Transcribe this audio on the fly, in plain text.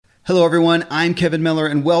Hello, everyone. I'm Kevin Miller,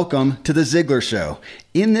 and welcome to The Ziglar Show.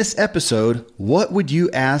 In this episode, What Would You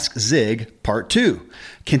Ask Zig? Part 2.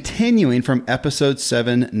 Continuing from episode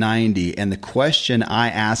 790 and the question I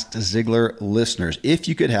asked Ziglar listeners. If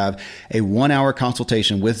you could have a 1-hour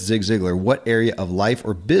consultation with Zig Ziglar, what area of life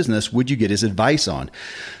or business would you get his advice on?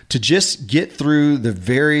 To just get through the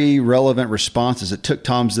very relevant responses, it took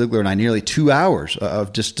Tom Ziglar and I nearly 2 hours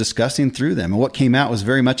of just discussing through them. And what came out was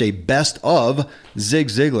very much a best of Zig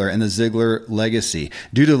Ziglar and the Ziglar legacy.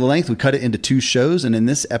 Due to the length, we cut it into 2 shows. And in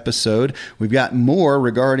this episode, we've got more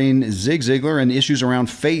regarding Zig Ziglar and issues around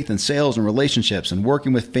faith and sales and relationships and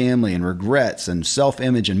working with family and regrets and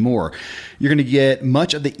self-image and more. You're going to get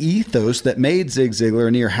much of the ethos that made Zig Ziglar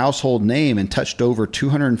a near household name and touched over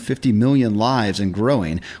 250 million lives and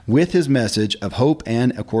growing with his message of hope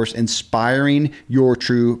and, of course, inspiring your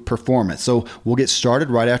true performance. So we'll get started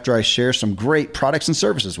right after I share some great products and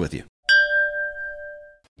services with you.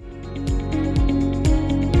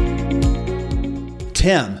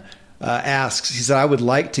 Tim asks, he said, I would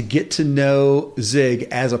like to get to know Zig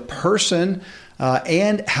as a person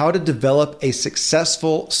and how to develop a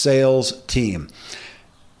successful sales team.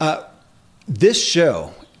 This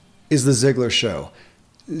show is the Ziglar Show.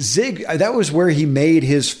 Zig, that was where he made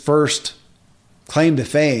his first claim to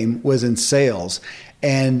fame, was in sales.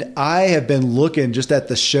 And I have been looking just at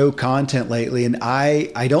the show content lately, and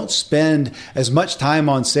I don't spend as much time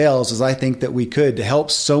on sales as I think that we could to help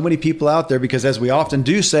so many people out there, because as we often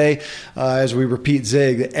do say, as we repeat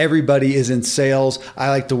Zig, that everybody is in sales. I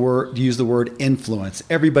like to use the word influence.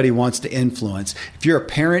 Everybody wants to influence. If you're a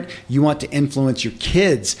parent, you want to influence your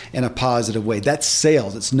kids in a positive way. That's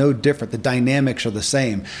sales. It's no different. The dynamics are the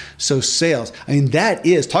same. So sales, I mean, that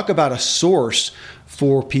is, talk about a source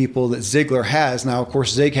for people that Ziglar has. Now, of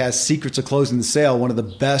course, Zig has Secrets of Closing the Sale, one of the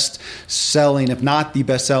best selling, if not the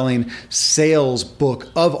best selling sales book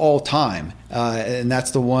of all time. And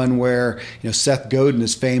that's the one where, Seth Godin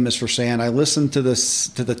is famous for saying, I listened to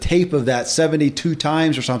the tape of that 72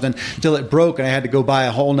 times or something until it broke and I had to go buy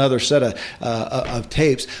a whole nother set of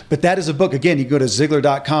tapes. But that is a book. Again, you go to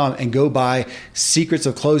Ziglar.com and go buy Secrets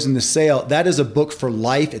of Closing the Sale. That is a book for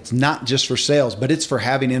life. It's not just for sales, but it's for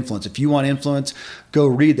having influence. If you want influence, go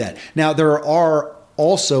read that. Now, there are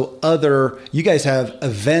also you guys have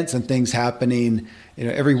events and things happening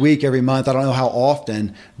every week, every month, I don't know how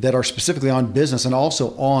often, that are specifically on business and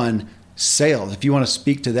also on sales. If you want to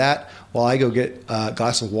speak to that, while I go get a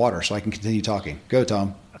glass of water so I can continue talking. Go,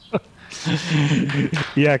 Tom.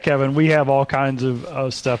 Yeah, Kevin, we have all kinds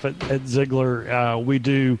of stuff at Ziglar. We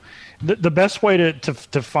do. The best way to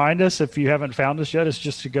find us, if you haven't found us yet, is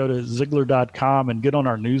just to go to Ziglar.com and get on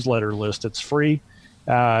our newsletter list. It's free.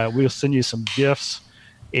 We'll send you some gifts.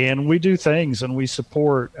 And we do things, and we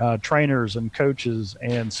support trainers and coaches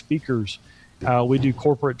and speakers. We do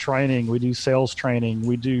corporate training. We do sales training.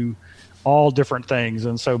 We do all different things.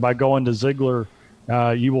 And so by going to Ziglar,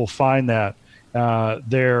 you will find that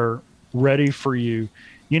they're ready for you.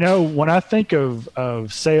 When I think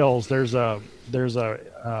of sales, there's a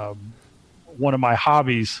one of my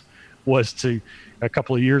hobbies was a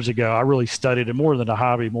couple of years ago, I really studied it, more than a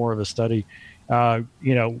hobby, more of a study.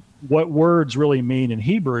 What words really mean in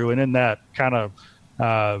Hebrew. And in that kind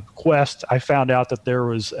of quest, I found out that there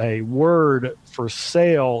was a word for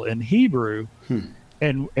sale in Hebrew.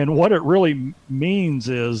 And what it really means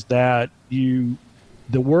is that the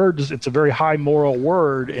word, it's a very high moral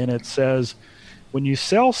word. And it says, when you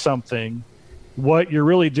sell something, what you're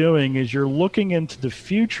really doing is you're looking into the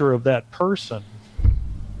future of that person,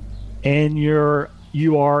 and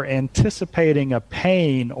you are anticipating a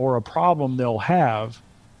pain or a problem they'll have,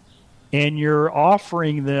 and you're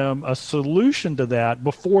offering them a solution to that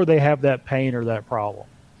before they have that pain or that problem.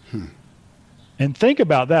 And think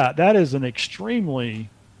about that. That is an extremely,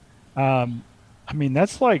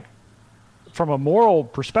 that's like, from a moral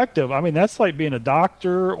perspective, that's like being a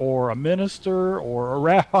doctor or a minister or a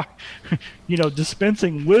rabbi,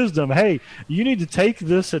 dispensing wisdom. Hey, you need to take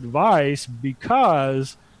this advice,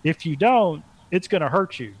 because if you don't, it's going to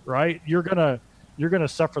hurt you, right? You're going to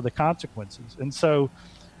suffer the consequences. And so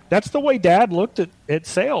that's the way Dad looked at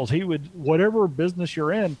sales. He would, whatever business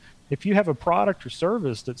you're in, if you have a product or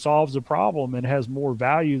service that solves a problem and has more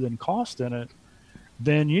value than cost in it,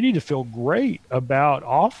 then you need to feel great about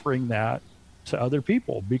offering that to other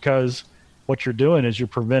people, because what you're doing is you're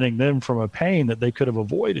preventing them from a pain that they could have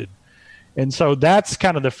avoided. And so that's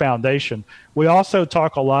kind of the foundation. We also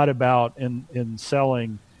talk a lot about in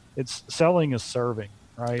selling, selling is serving,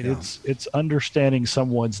 right? Yeah. It's understanding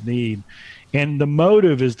someone's need. And the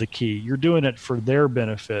motive is the key. You're doing it for their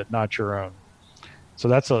benefit, not your own. So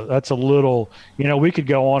that's a little, we could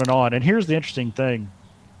go on and on. And here's the interesting thing.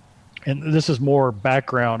 and this is more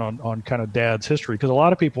background on kind of Dad's history, because a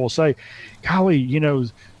lot of people will say, golly,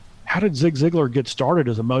 how did Zig Ziglar get started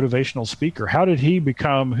as a motivational speaker? How did he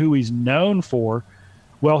become who he's known for?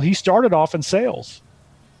 Well, he started off in sales,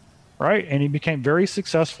 right? And he became very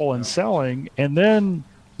successful in selling. And then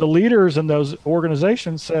the leaders in those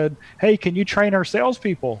organizations said, hey, can you train our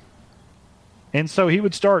salespeople? And so he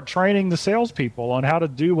would start training the salespeople on how to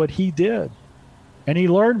do what he did. And he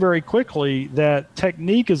learned very quickly that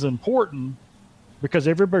technique is important, because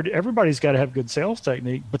everybody's got to have good sales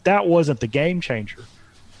technique, but that wasn't the game changer.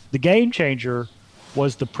 The game changer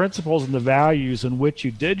was the principles and the values in which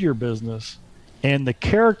you did your business and the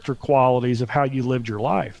character qualities of how you lived your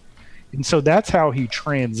life. And so that's how he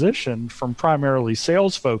transitioned from primarily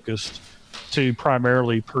sales focused to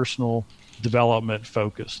primarily personal development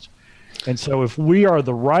focused. And so if we are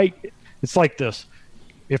it's like this.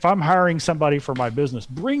 If I'm hiring somebody for my business,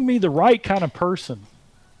 bring me the right kind of person,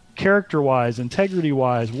 character-wise,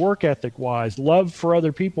 integrity-wise, work ethic-wise, love for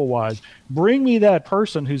other people-wise. Bring me that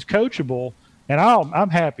person who's coachable, and I'm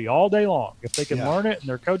happy all day long. If they can learn it and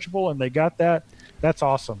they're coachable and they got that, that's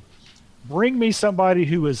awesome. Bring me somebody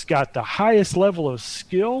who has got the highest level of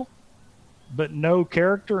skill, but no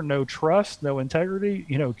character, no trust, no integrity.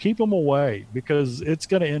 Keep them away, because it's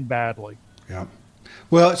going to end badly. Yeah.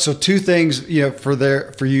 Well, so two things,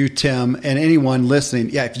 for you, Tim, and anyone listening.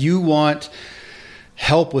 Yeah, if you want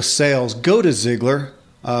help with sales, go to Ziglar.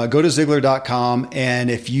 Go to Ziglar.com.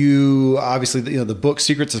 And if you, obviously, the book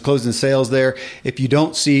Secrets of Closing Sales there, if you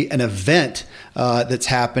don't see an event that's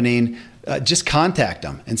happening, just contact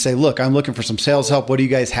them and say, look, I'm looking for some sales help. What do you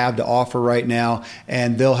guys have to offer right now?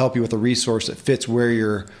 And they'll help you with a resource that fits where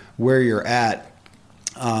you're at.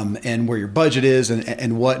 And where your budget is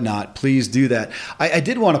and whatnot. Please do that. I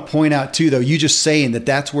did want to point out too, though, you just saying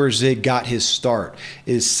that's where Zig got his start,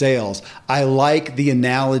 is sales. I like the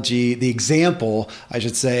analogy, the example, I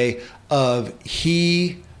should say, of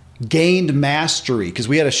he gained mastery, because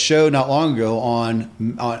we had a show not long ago on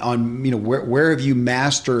where have you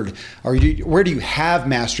mastered, or where do you have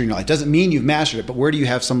mastery knowledge? It doesn't mean you've mastered it, but where do you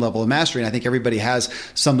have some level of mastery? And I think everybody has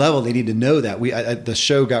some level. They need to know that. The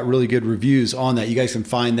show got really good reviews on that. You guys can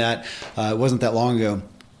find that. It wasn't that long ago.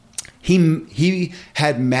 He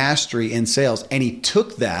had mastery in sales, and he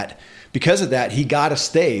took that. Because of that, he got a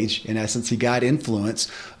stage. In essence, he got influence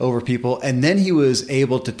over people, and then he was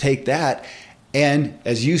able to take that and,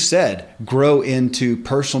 as you said, grow into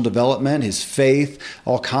personal development, his faith,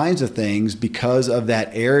 all kinds of things because of that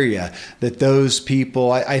area. That those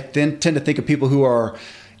people, I tend to think of people who are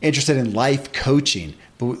interested in life coaching.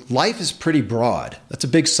 But life is pretty broad. That's a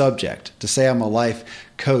big subject to say I'm a life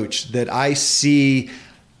coach. That I see,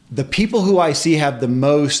 the people who I see have the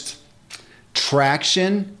most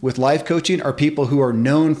traction with life coaching are people who are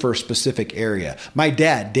known for a specific area. My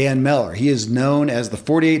dad, Dan Meller, he is known as the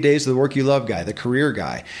 48 Days of the Work You Love guy, the career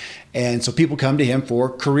guy. And so people come to him for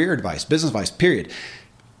career advice, business advice, period.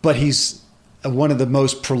 But he's one of the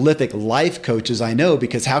most prolific life coaches I know,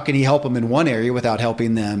 because how can he help them in one area without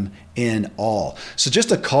helping them in all? So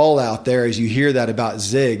just a call out there as you hear that about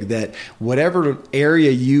Zig, that whatever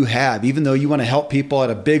area you have, even though you want to help people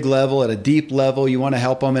at a big level, at a deep level, you want to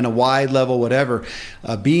help them in a wide level, whatever,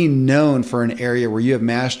 being known for an area where you have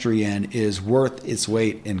mastery in is worth its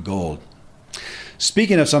weight in gold.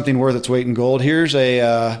 Speaking of something worth its weight in gold, here's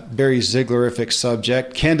a very Ziglarific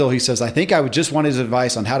subject. Kendall, he says, I think I would just want his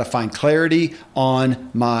advice on how to find clarity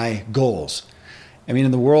on my goals. I mean,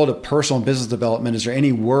 in the world of personal and business development, is there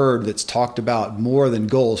any word that's talked about more than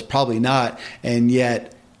goals? Probably not. And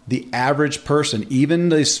yet the average person, even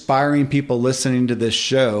the aspiring people listening to this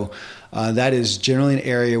show, that is generally an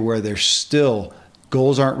area where there's still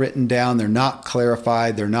goals aren't written down. They're not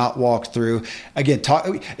clarified. They're not walked through. Again,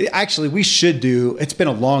 actually, we should do, it's been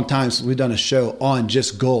a long time since we've done a show on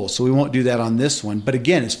just goals, so we won't do that on this one. But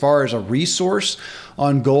again, as far as a resource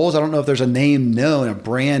on goals, I don't know if there's a name known, a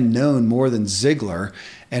brand known more than Ziglar.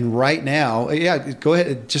 And right now, go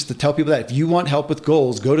ahead just to tell people that if you want help with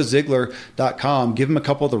goals, go to Ziglar.com, give them a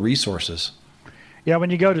couple of the resources. Yeah,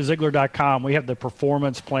 when you go to Ziglar.com, we have the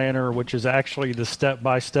performance planner, which is actually the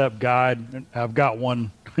step-by-step guide. I've got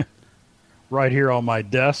one right here on my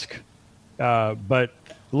desk, but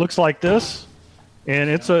it looks like this,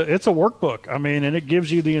 and it's a workbook. I mean, and it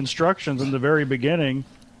gives you the instructions in the very beginning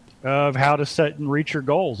of how to set and reach your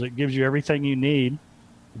goals. It gives you everything you need.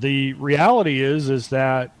 The reality is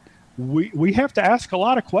that we have to ask a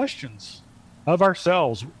lot of questions of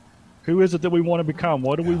ourselves. Who is it that we want to become?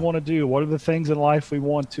 What do we want to do? What are the things in life we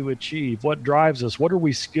want to achieve? What drives us? What are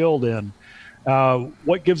we skilled in?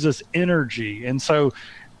 What gives us energy? And so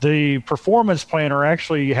The performance planner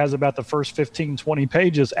actually has about the first 15, 20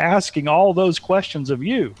 pages asking all those questions of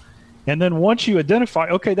you. And then once you identify,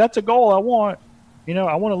 okay, that's a goal I want,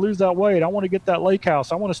 I want to lose that weight. I want to get that lake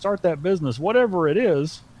house. I want to start that business, whatever it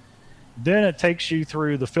is. Then it takes you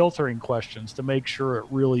through the filtering questions to make sure it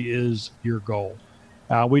really is your goal.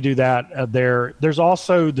 We do that there. There's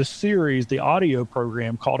also the series, the audio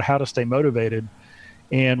program called How to Stay Motivated.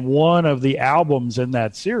 And one of the albums in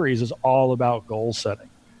that series is all about goal setting.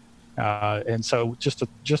 And so just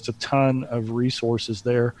a ton of resources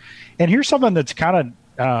there. And here's something that's kind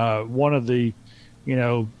of one of the,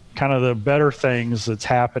 kind of the better things that's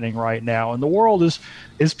happening right now in the world is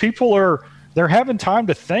people they're having time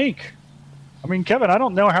to think. I mean, Kevin, I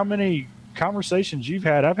don't know how many conversations you've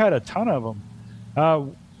had. I've had a ton of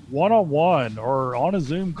them, one-on-one or on a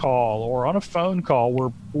Zoom call or on a phone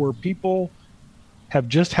call where people have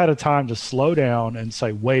just had a time to slow down and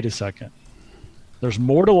say, wait a second, there's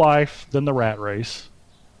more to life than the rat race.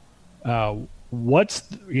 What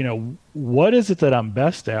is it that I'm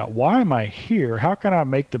best at? Why am I here? How can I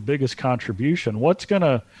make the biggest contribution? What's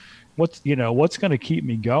gonna keep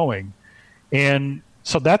me going? And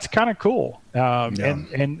so that's kind of cool. And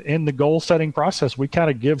in the goal setting process, we kind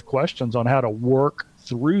of give questions on how to work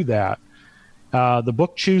through that. The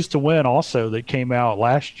book Choose to Win also that came out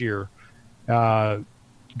last year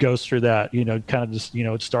goes through that, kind of just,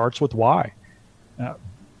 it starts with why.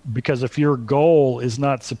 Because if your goal is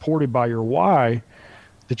not supported by your why,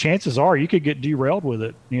 the chances are you could get derailed with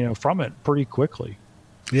it, from it pretty quickly.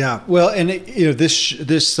 Yeah. Well, and this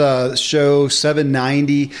show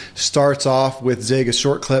 790 starts off with Zig, a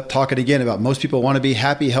short clip talking again about most people want to be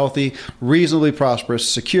happy, healthy, reasonably prosperous,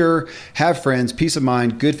 secure, have friends, peace of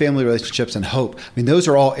mind, good family relationships, and hope. I mean, those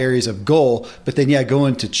are all areas of goal. But then,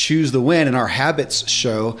 going to choose the win in our habits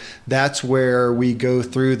show, that's where we go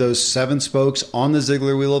through those 7 spokes on the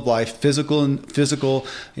Ziglar Wheel of Life: physical,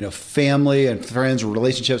 family and friends,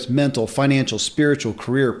 relationships, mental, financial, spiritual,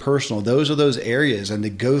 career, personal. Those are those areas. And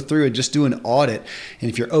to go through and just do an audit. And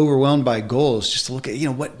if you're overwhelmed by goals, just to look at,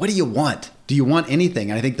 what do you want? Do you want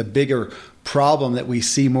anything? And I think the bigger problem that we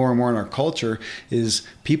see more and more in our culture is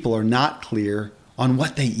people are not clear on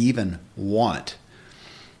what they even want.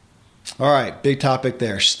 All right, big topic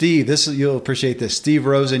there. Steve, you'll appreciate this. Steve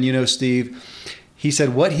Rosen, Steve, he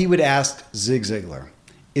said what he would ask Zig Ziglar: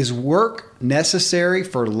 is work necessary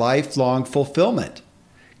for lifelong fulfillment?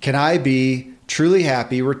 Can I be truly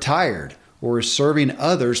happy retired? Or is serving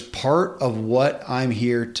others part of what I'm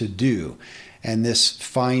here to do? And thus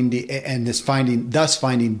finding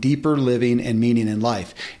deeper living and meaning in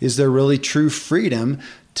life. Is there really true freedom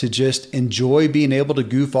to just enjoy being able to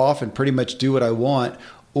goof off and pretty much do what I want?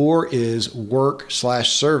 Or is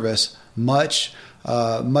work/service much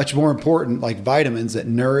more important, like vitamins that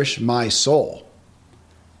nourish my soul?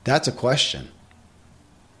 That's a question.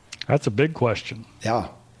 That's a big question. Yeah.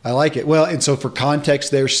 I like it. Well, and so for context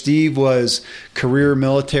there, Steve was career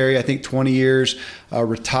military, I think 20 years,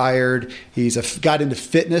 retired. He's got into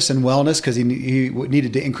fitness and wellness because he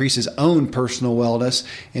needed to increase his own personal wellness,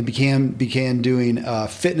 and began doing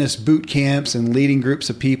fitness boot camps and leading groups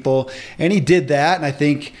of people. And he did that. And I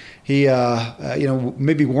think he,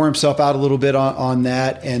 maybe wore himself out a little bit on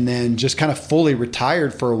that, and then just kind of fully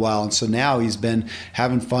retired for a while. And so now he's been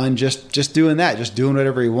having fun just doing that, just doing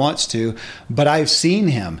whatever he wants to. But I've seen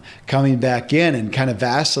him coming back in and kind of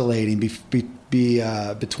vacillating between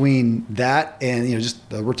that and just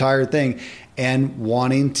the retired thing, and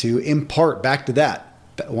wanting to impart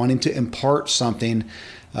something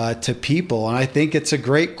to people. And I think it's a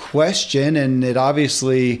great question, and it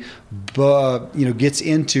obviously gets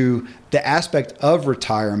into the aspect of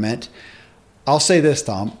retirement. I'll say this,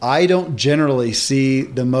 Tom, I don't generally see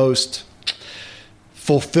the most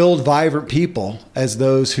fulfilled, vibrant people as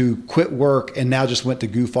those who quit work and now just went to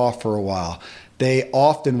goof off for a while. They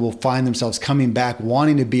often will find themselves coming back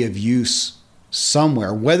wanting to be of use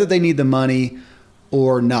somewhere, whether they need the money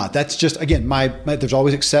or not. That's just, again, there's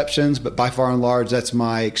always exceptions, but by far and large, that's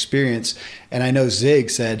my experience. And I know Zig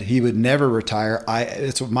said he would never retire.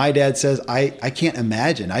 It's what my dad says. I can't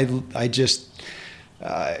imagine. I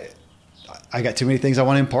got too many things I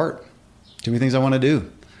want to impart, too many things I want to do.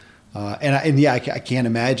 I can't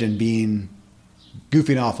imagine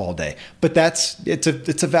goofing off all day, but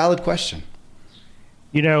it's a valid question.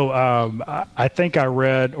 I think I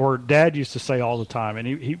read, or Dad used to say all the time, and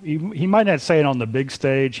he might not say it on the big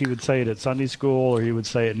stage. He would say it at Sunday school, or he would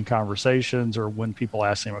say it in conversations, or when people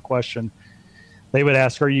asked him a question. They would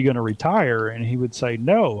ask, "Are you going to retire?" And he would say,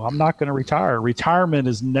 "No, I'm not going to retire. Retirement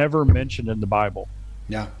is never mentioned in the Bible."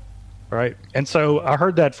 Yeah. Right. And so I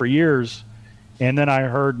heard that for years. And then I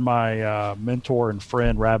heard my mentor and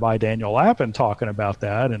friend, Rabbi Daniel Lapin, talking about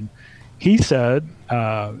that. And he said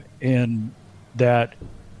in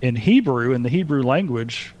Hebrew, in the Hebrew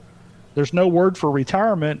language, there's no word for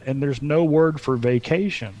retirement and there's no word for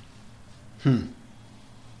vacation,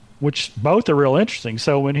 which both are real interesting.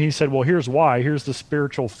 So when he said, well, here's why, here's the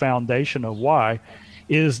spiritual foundation of why,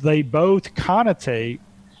 is they both connotate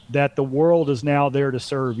that the world is now there to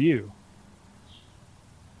serve you.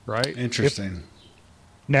 Right? Interesting.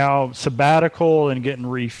 Now, sabbatical and getting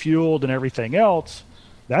refueled and everything else,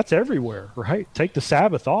 that's everywhere, right? Take the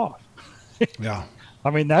Sabbath off. Yeah.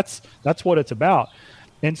 I mean, that's what it's about.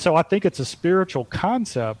 And so I think it's a spiritual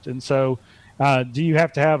concept. And so do you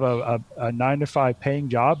have to have a 9-to-5 paying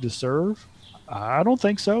job to serve? I don't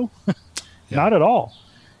think so. Not at all.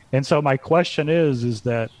 And so my question is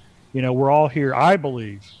that, we're all here. I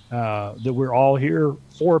believe that we're all here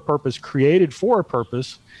for a purpose, created for a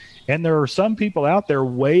purpose. And there are some people out there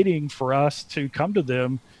waiting for us to come to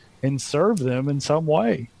them and serve them in some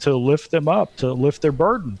way, to lift them up, to lift their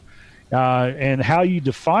burden. And how you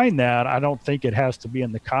define that, I don't think it has to be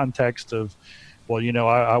in the context of, well,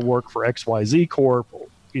 I work for XYZ Corp.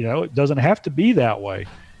 It doesn't have to be that way.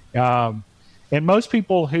 And most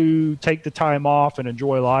people who take the time off and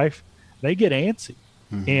enjoy life, they get antsy.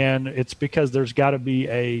 Mm-hmm. And it's because there's got to be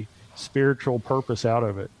a spiritual purpose out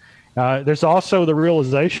of it. There's also the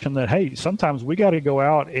realization that, hey, sometimes we got to go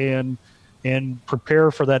out and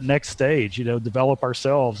prepare for that next stage, develop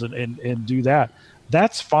ourselves and do that.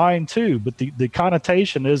 That's fine too. But the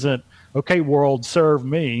connotation isn't, okay, world, serve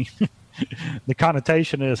me. The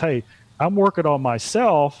connotation is, hey, I'm working on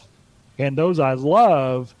myself and those I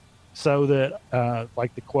love, so that,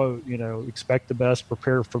 like the quote, expect the best,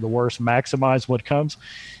 prepare for the worst, maximize what comes,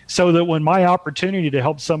 so that when my opportunity to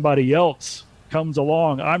help somebody else comes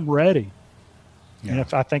along, I'm ready. Yeah. And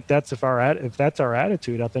if I think that's if that's our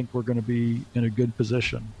attitude, I think we're going to be in a good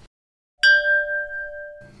position.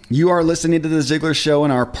 You are listening to The Ziglar Show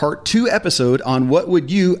in our part 2 episode on What Would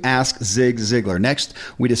You Ask Zig Ziglar. Next,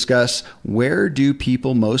 we discuss, where do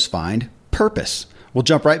people most find purpose? We'll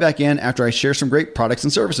jump right back in after I share some great products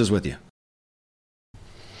and services with you.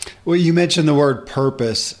 Well, you mentioned the word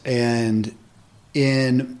purpose, and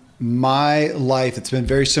in my life, it's been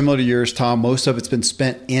very similar to yours, Tom. Most of it's been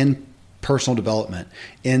spent in personal development,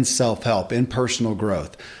 in self-help, in personal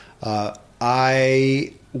growth.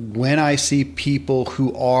 When I see people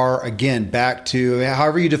who are, again, back to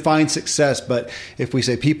however you define success, but if we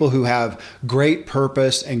say people who have great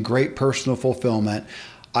purpose and great personal fulfillment,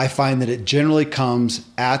 I find that it generally comes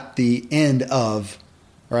at the end of,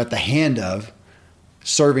 or at the hand of,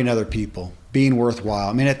 serving other people, being worthwhile.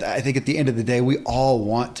 I mean, I think at the end of the day, we all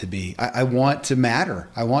want to be. I want to matter.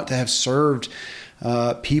 I want to have served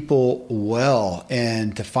people well,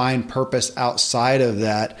 and to find purpose outside of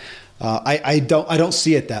that. I don't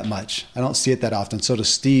see it that much. I don't see it that often. So to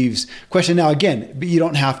Steve's question, now again, you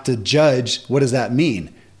don't have to judge. What does that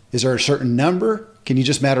mean? Is there a certain number? Can you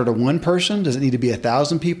just matter to one person? Does it need to be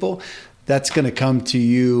 1,000 people? That's going to come to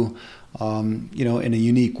you, in a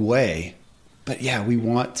unique way. But yeah, we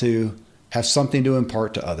want to have something to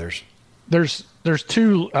impart to others. There's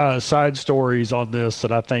two side stories on this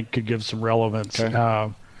that I think could give some relevance.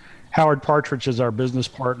 Okay. Howard Partridge is our business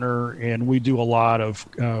partner, and we do a lot of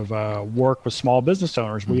work with small business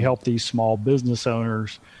owners. Mm-hmm. We help these small business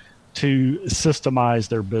owners to systemize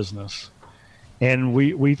their business. And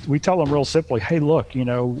we tell them real simply, hey, look,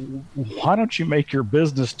 why don't you make your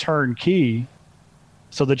business turnkey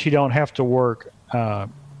so that you don't have to work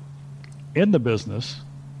in the business,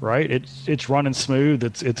 right? It's running smooth.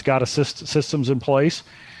 It's got systems in place.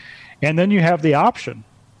 And then you have the option.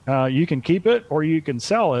 You can keep it or you can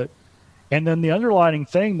sell it. And then the underlying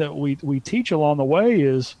thing that we teach along the way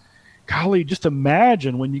is, golly, just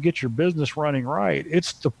imagine when you get your business running right,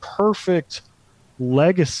 it's the perfect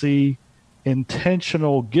legacy,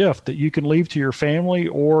 intentional gift that you can leave to your family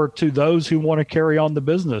or to those who want to carry on the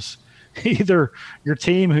business, either your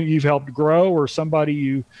team who you've helped grow or somebody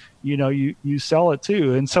you sell it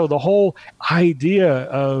to. And so the whole idea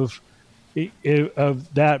of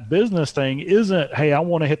that business thing isn't, hey, I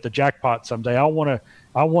want to hit the jackpot someday. I want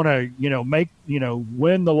to make,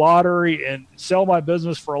 win the lottery and sell my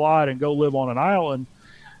business for a lot and go live on an island.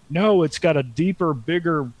 No, it's got a deeper,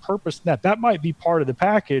 bigger purpose than that. That might be part of the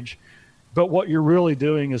package, but what you're really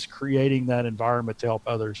doing is creating that environment to help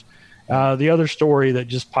others. The other story that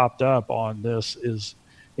just popped up on this is,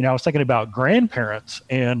 I was thinking about grandparents,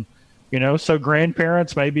 and, so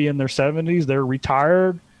grandparents maybe in their 70s, they're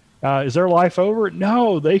retired. Is their life over?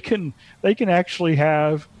 No, they can actually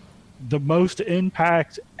have the most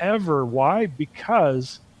impact ever. Why?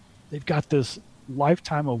 Because they've got this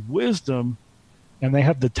lifetime of wisdom, and they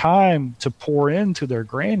have the time to pour into their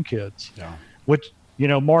grandkids. Yeah. Which,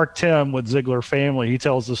 Mark Tim with Ziegler Family, he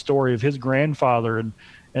tells the story of his grandfather, and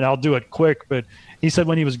I'll do it quick, but he said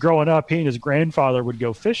when he was growing up, he and his grandfather would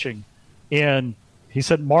go fishing. And he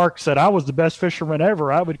said, Mark said, I was the best fisherman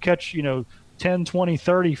ever. I would catch, 10, 20,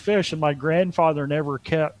 30 fish, and my grandfather never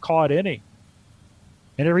caught any.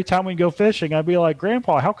 And every time we go fishing, I'd be like,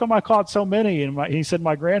 Grandpa, how come I caught so many? And he said,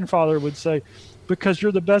 my grandfather would say, because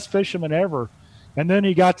you're the best fisherman ever. And then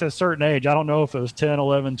he got to a certain age. I don't know if it was 10,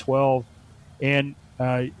 11, 12. And,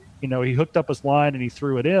 he hooked up his line and he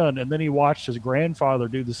threw it in. And then he watched his grandfather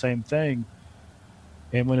do the same thing.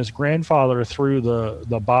 And when his grandfather threw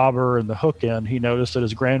the bobber and the hook in, he noticed that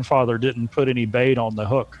his grandfather didn't put any bait on the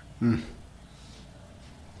hook. And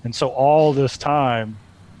so all this time,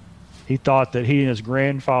 he thought that he and his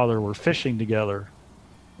grandfather were fishing together.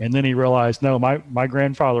 And then he realized, no, my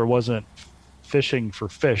grandfather wasn't fishing for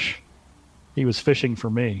fish. He was fishing for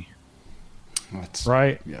me.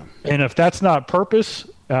 Right? Yeah. And if that's not purpose,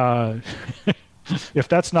 if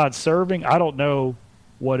that's not serving, I don't know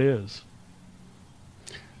what is.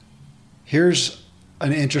 Here's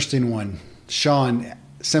an interesting one. Sean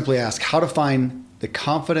simply asked, how to find the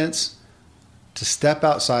confidence to step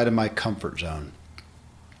outside of my comfort zone.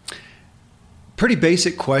 Pretty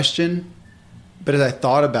basic question, but as I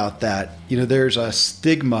thought about that, there's a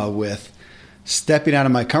stigma with stepping out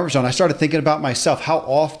of my comfort zone. I started thinking about myself. How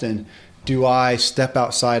often do I step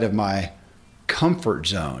outside of my comfort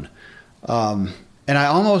zone? And I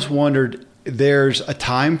almost wondered, there's a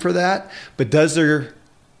time for that, but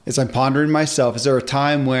as I'm pondering myself, is there a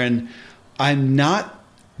time when I'm not,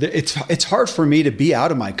 it's hard for me to be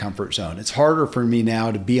out of my comfort zone. It's harder for me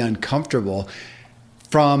now to be uncomfortable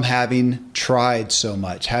from having tried so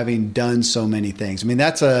much, having done so many things. I mean,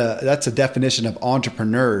 that's a definition of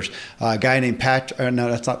entrepreneurs. A guy named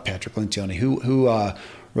that's not Patrick Lencioni, who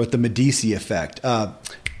wrote The Medici Effect.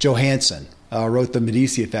 Johansson wrote The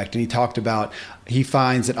Medici Effect, and he talked about, he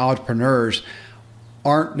finds that entrepreneurs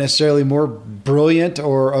aren't necessarily more brilliant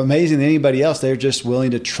or amazing than anybody else. They're just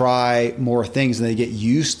willing to try more things, and they get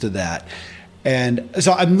used to that. And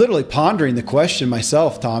so I'm literally pondering the question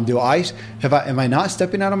myself, Tom. Am I not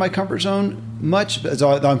stepping out of my comfort zone much?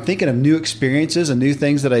 So I'm thinking of new experiences and new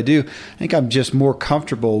things that I do. I think I'm just more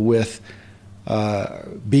comfortable with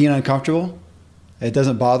being uncomfortable. It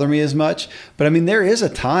doesn't bother me as much. But I mean, there is a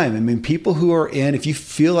time. I mean, people who are if you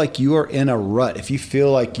feel like you are in a rut, if you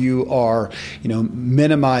feel like you are,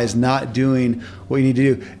 minimized, not doing what you need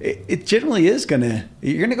to do, it generally is you're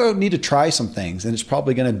going to go need to try some things, and it's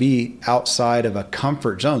probably going to be outside of a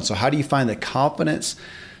comfort zone. So how do you find the confidence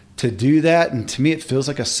to do that? And to me, it feels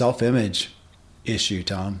like a self-image issue,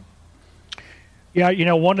 Tom.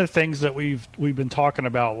 Yeah, one of the things that we've been talking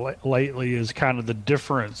about lately is kind of the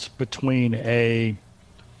difference between a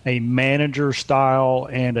manager style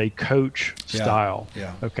and a coach style.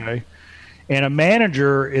 Yeah. Okay. And a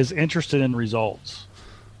manager is interested in results.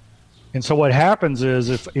 And so what happens is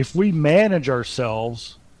if we manage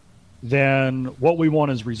ourselves, then what we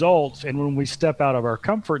want is results. And when we step out of our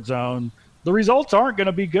comfort zone, the results aren't going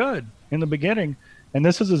to be good in the beginning. And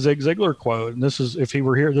this is a Zig Ziglar quote. And this is, if he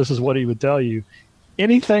were here, this is what he would tell you.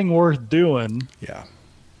 Anything worth doing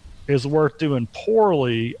is worth doing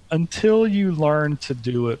poorly until you learn to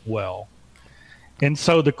do it well. And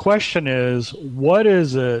so the question is, what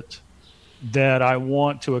is it that I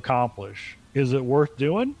want to accomplish? Is it worth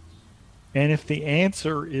doing? And if the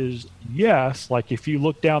answer is yes, like if you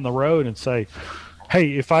look down the road and say,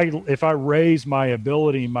 hey, if I raise my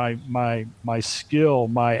ability, my skill,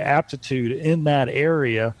 my aptitude in that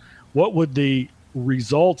area, what would the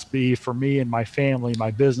results be for me and my family, my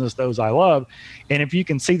business, those I love? And if you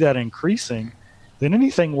can see that increasing, then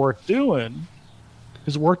anything worth doing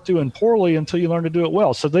is worth doing poorly until you learn to do it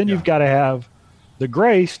well. So then you've got to have the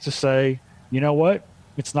grace to say, you know what,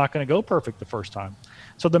 it's not going to go perfect the first time.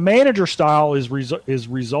 So the manager style is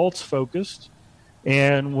results focused.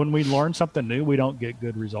 And when we learn something new, we don't get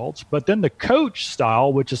good results. But then the coach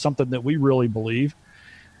style, which is something that we really believe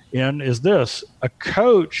in, is this: a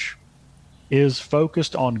coach is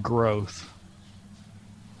focused on growth.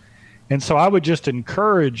 And so I would just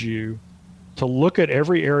encourage you to look at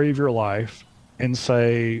every area of your life and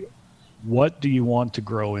say, what do you want to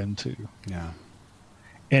grow into? Yeah.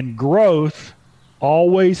 And growth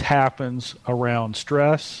always happens around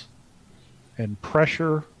stress and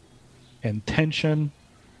pressure and tension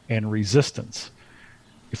and resistance.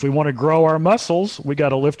 If we want to grow our muscles, we got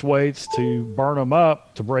to lift weights to burn them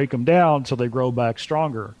up, to break them down so they grow back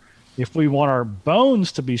stronger. If we want our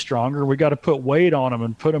bones to be stronger, we got to put weight on them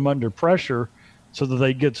and put them under pressure so that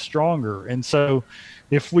they get stronger. And so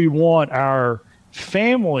if we want our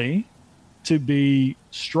family to be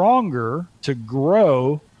stronger, to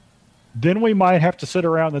grow, then we might have to sit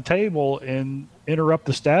around the table and interrupt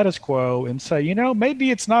the status quo and say, you know,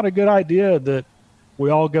 maybe it's not a good idea that we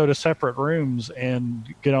all go to separate rooms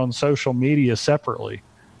and get on social media separately.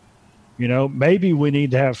 You know, maybe we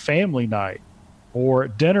need to have family night or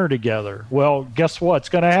dinner together. Well, guess what's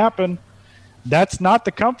going to happen? That's not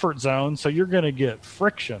the comfort zone. So you're going to get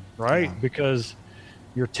friction, right? Yeah. Because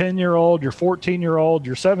your 10-year-old, your 14-year-old,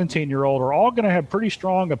 your 17-year-old are all going to have pretty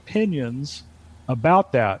strong opinions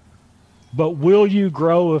about that. But will you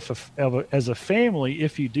grow as a family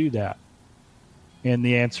if you do that? And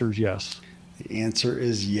the answer is yes. The answer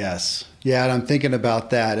is yes. Yeah, and I'm thinking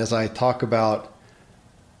about that as I talk about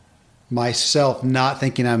myself not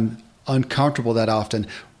thinking I'm uncomfortable that often.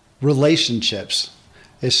 Relationships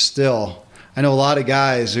is still, I know a lot of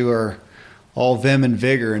guys who are all vim and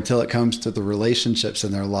vigor until it comes to the relationships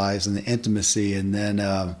in their lives and the intimacy, and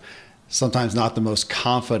then sometimes not the most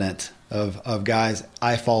confident of guys.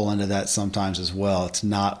 I fall into that sometimes as well. It's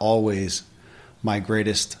not always my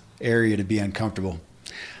greatest area to be uncomfortable.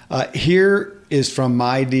 Here is from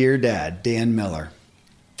my dear dad, Dan Miller.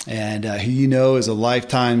 And who you know is a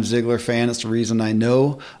lifetime Ziglar fan. It's the reason I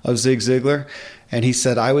know of Zig Ziglar. And he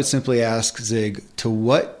said, I would simply ask Zig, to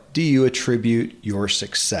what do you attribute your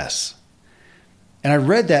success? And I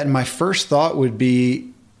read that, and my first thought would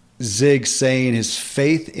be Zig saying his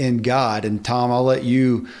faith in God. And Tom, I'll let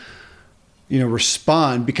you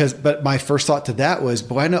respond, but my first thought to that was,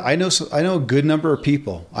 boy, I know a good number of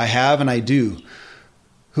people, I have and I do,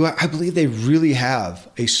 who I believe they really have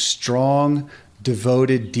a strong,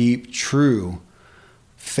 devoted, deep, true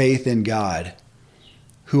faith in God,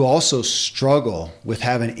 who also struggle with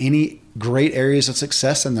having any great areas of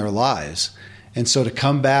success in their lives. And so to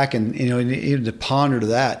come back and to ponder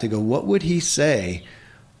that, to go, what would he say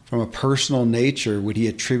from a personal nature would he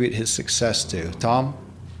attribute his success to? Tom?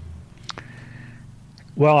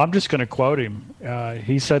 Well, I'm just going to quote him.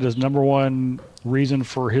 He said his number one reason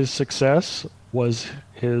for his success was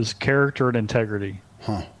his character and integrity.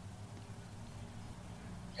 Huh.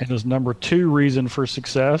 And his number two reason for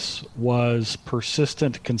success was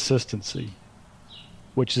persistent consistency,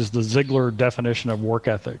 which is the Ziglar definition of work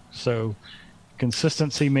ethic. So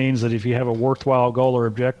consistency means that if you have a worthwhile goal or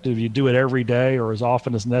objective, you do it every day or as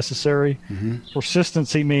often as necessary. Mm-hmm.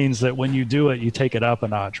 Persistency means that when you do it, you take it up a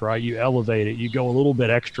notch, right? You elevate it. You go a little bit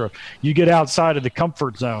extra. You get outside of the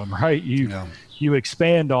comfort zone, right? You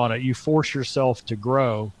expand on it. You force yourself to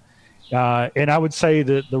grow. And I would say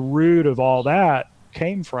that the root of all that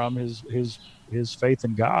came from his faith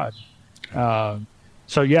in God.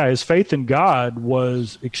 So yeah, his faith in God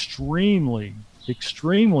was extremely,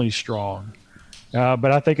 extremely strong.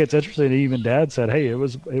 But I think it's interesting that even Dad said, hey, it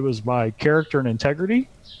was my character and integrity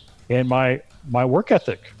and my work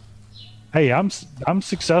ethic. Hey, I'm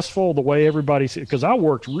successful the way everybody sees, because I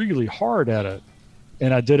worked really hard at it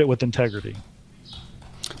and I did it with integrity.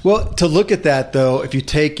 Well, to look at that though, if you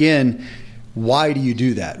take in, why do you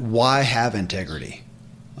do that? Why have integrity?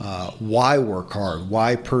 Why work hard?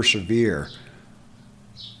 Why persevere?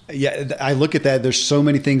 Yeah, I look at that. There's so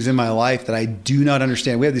many things in my life that I do not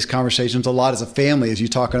understand. We have these conversations a lot as a family, as you're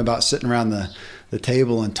talking about sitting around the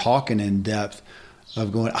table and talking in depth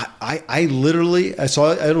of going, I literally,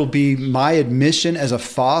 so it'll be my admission as a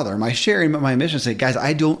father, my sharing my admission, say, guys,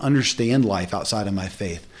 I don't understand life outside of my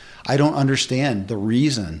faith. I don't understand the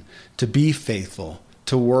reason to be faithful,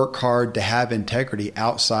 to work hard, to have integrity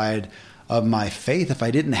outside of my faith. If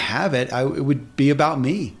I didn't have it, it would be about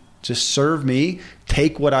me. Just serve me,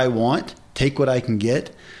 take what I want, take what I can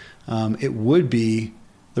get. It would be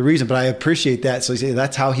the reason, but I appreciate that. So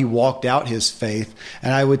that's how he walked out his faith.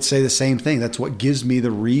 And I would say the same thing. That's what gives me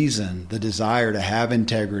the reason, the desire to have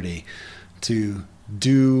integrity, to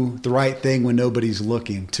do the right thing when nobody's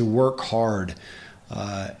looking, to work hard.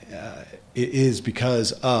 It is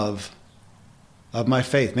because of my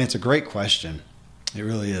faith. Man, it's a great question. It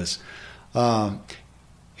really is.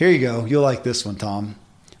 Here you go. You'll like this one, Tom.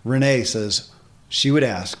 Renee says, she would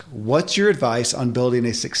ask, what's your advice on building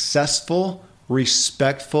a successful,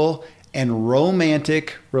 respectful, and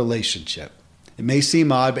romantic relationship? It may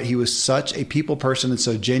seem odd, but he was such a people person and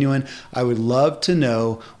so genuine. I would love to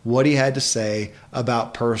know what he had to say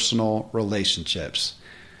about personal relationships.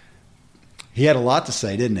 He had a lot to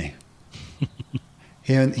say, didn't he?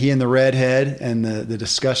 He and the redhead and the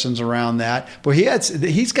discussions around that. But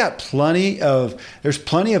he's got there's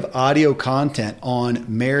plenty of audio content on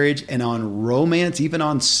marriage and on romance, even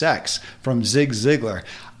on sex from Zig Ziglar.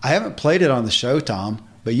 I haven't played it on the show, Tom.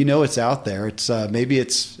 but it's out there. It's maybe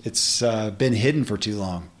it's been hidden for too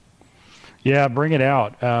long. Yeah, bring it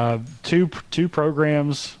out. Two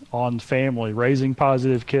programs on family, raising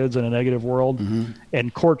positive kids in a negative world,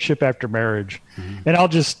 and courtship after marriage. And I'll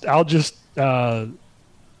just tell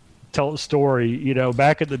a story.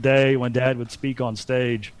 Back in the day when Dad would speak on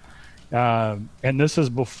stage, and this is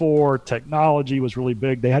before technology was really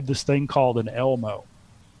big. They had this thing called an Elmo,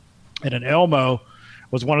 and an Elmo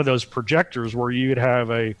was one of those projectors where you would have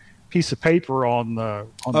a piece of paper on the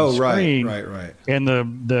screen, right, and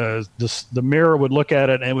the mirror would look at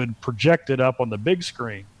it and it would project it up on the big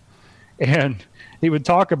screen. And he would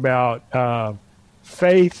talk about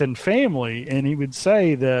faith and family, and he would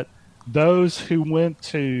say that those who went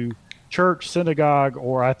to church, synagogue,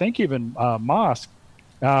 or I think even mosque,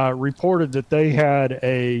 reported that they had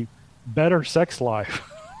a better sex life.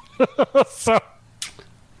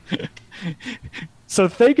 So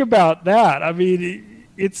think about that. I mean,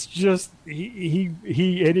 it's just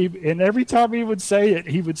and every time he would say it,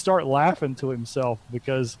 he would start laughing to himself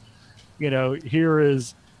because, here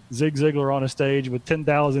is Zig Ziglar on a stage with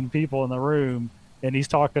 10,000 people in the room, and he's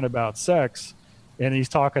talking about sex, and he's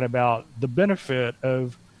talking about the benefit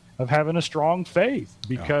of having a strong faith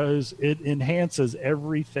because it enhances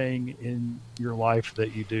everything in your life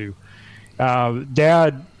that you do.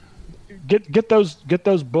 Dad, get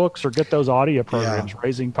those books or get those audio programs,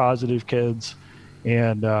 Raising Positive Kids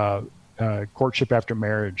and Courtship After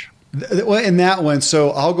Marriage. Well, in that one,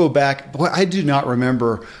 so I'll go back. Boy, I do not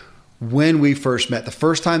remember when we first met. The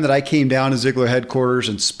first time that I came down to Ziglar headquarters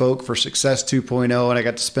and spoke for Success 2.0, and I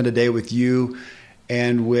got to spend a day with you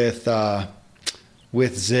and with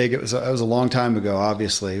Zig. It was a long time ago,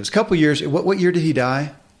 obviously. It was a couple years. What year did he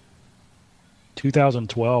die?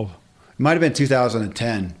 2012. It might have been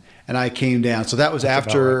 2010. And I came down. So that was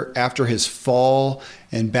after his fall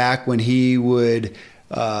and back when he would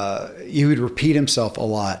repeat himself a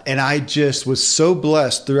lot. And I just was so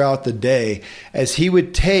blessed throughout the day as he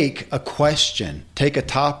would take a question, take a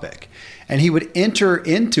topic, and he would enter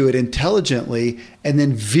into it intelligently and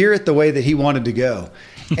then veer it the way that he wanted to go.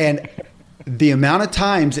 And the amount of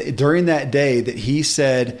times during that day that he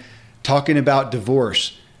said, talking about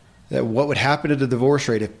divorce, that what would happen to the divorce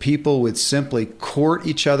rate if people would simply court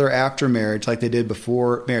each other after marriage like they did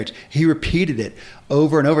before marriage. He repeated it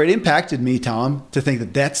over and over. It impacted me, Tom, to think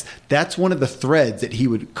that that's one of the threads that he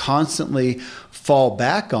would constantly fall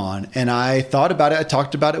back on. And I thought about it. I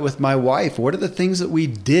talked about it with my wife. What are the things that we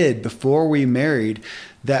did before we married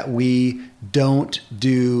that we don't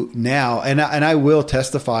do now? And I will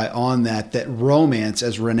testify on that romance,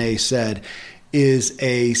 as Renee said, is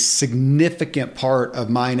a significant part of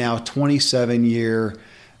my now 27-year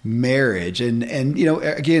marriage. And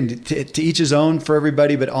again, to each his own for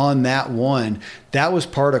everybody, but on that one, that was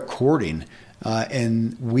part of courting.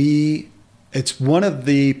 And it's one of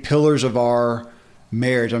the pillars of our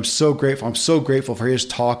marriage. I'm so grateful. I'm so grateful for his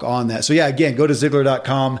talk on that. So yeah, again, go to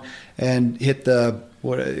Ziglar.com and hit the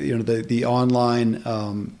online,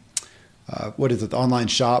 the online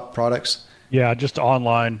shop products. Yeah, just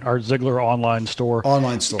online, our Ziglar online store.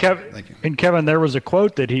 Online store. Thank you. And Kevin, there was a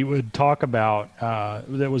quote that he would talk about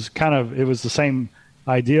that was it was the same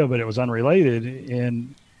idea, but it was unrelated.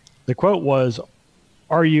 And the quote was,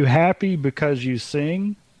 "Are you happy because you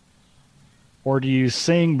sing, or do you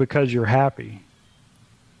sing because you're happy?"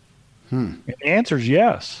 And the answer is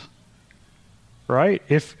yes. Right?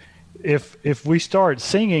 If we start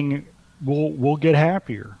singing, we'll get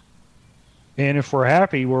happier. And if we're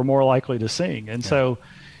happy, we're more likely to sing. And so,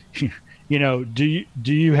 do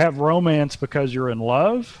you have romance because you're in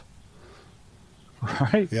love?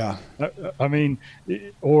 Right? Yeah. I mean,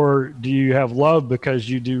 or do you have love because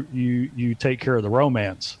you take care of the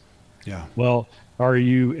romance? Yeah. Well, are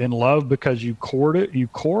you in love because you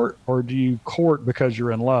court, or do you court because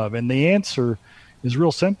you're in love? And the answer is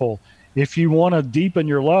real simple. If you want to deepen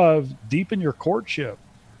your love, deepen your courtship.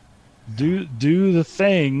 Do the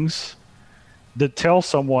things that tell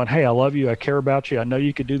someone, hey, I love you, I care about you, I know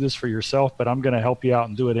you could do this for yourself, but I'm going to help you out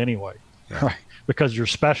and do it anyway. Yeah. Right? Because you're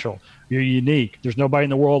special, you're unique. There's nobody in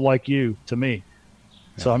the world like you to me.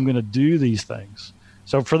 Yeah. So I'm going to do these things.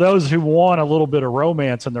 So for those who want a little bit of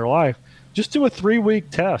romance in their life, just do a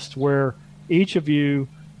 3-week test where each of you,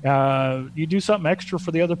 you do something extra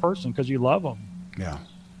for the other person because you love them. Yeah.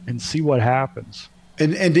 And see what happens.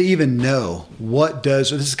 And to even know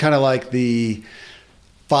this is kind of like the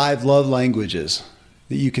 5 love languages,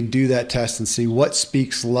 that you can do that test and see what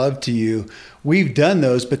speaks love to you. We've done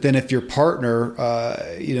those, but then if your partner,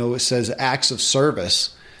 says acts of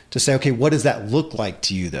service to say, okay, what does that look like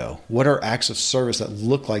to you though? What are acts of service that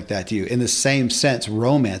look like that to you? In the same sense,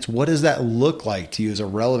 romance, what does that look like to you is a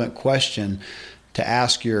relevant question to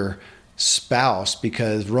ask your spouse,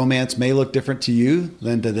 because romance may look different to you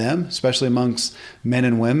than to them, especially amongst men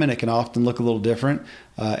and women. It can often look a little different.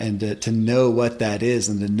 And to know what that is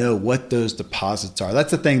and to know what those deposits are.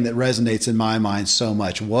 That's the thing that resonates in my mind so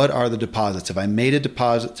much. What are the deposits? If I made a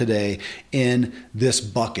deposit today in this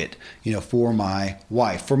bucket, for my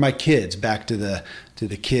wife, for my kids, back to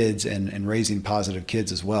the kids and raising positive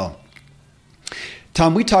kids as well.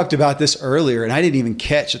 Tom, we talked about this earlier, and I didn't even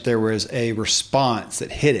catch that there was a response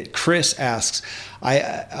that hit it. Chris asks,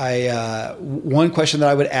 one question that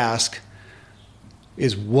I would ask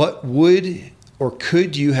is, what would or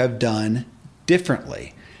could you have done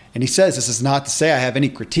differently? And he says, this is not to say I have any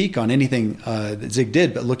critique on anything that Zig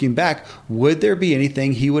did, but looking back, would there be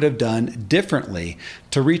anything he would have done differently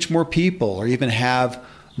to reach more people or even have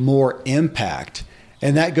more impact?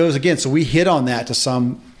 And that goes again. So we hit on that to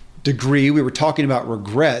some degree. We were talking about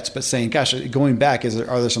regrets, but saying, gosh, going back, are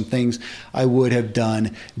there some things I would have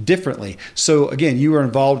done differently? So again, you were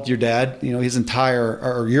involved with your dad, your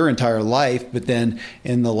entire life, but then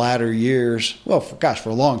in the latter years, for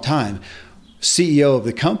a long time, CEO of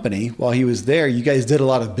the company while he was there, you guys did a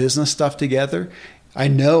lot of business stuff together. I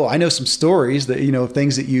know some stories that,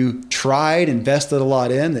 things that you tried, invested a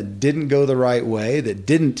lot in that didn't go the right way, that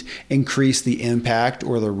didn't increase the impact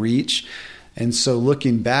or the reach. And so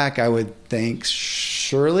looking back, I would think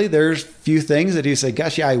surely there's few things that you say,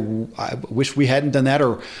 gosh, yeah, I wish we hadn't done that,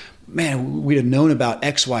 or man, we'd have known about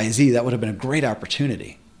X, Y, Z. That would have been a great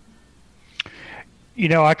opportunity.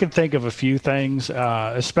 I could think of a few things,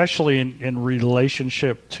 especially in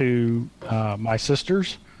relationship to my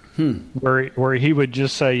sisters, where he would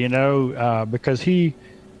just say, because he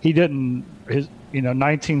didn't,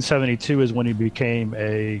 1972 is when he became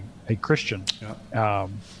a Christian. Yeah.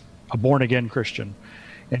 A born-again Christian.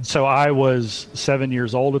 And so I was 7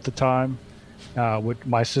 years old at the time. With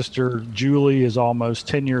my sister, Julie, is almost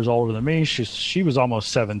 10 years older than me. She was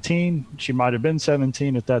almost 17. She might have been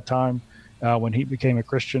 17 at that time when he became a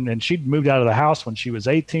Christian. And she'd moved out of the house when she was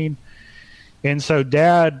 18. And so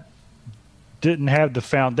Dad didn't have the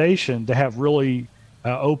foundation to have really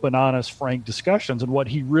open, honest, frank discussions and what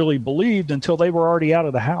he really believed until they were already out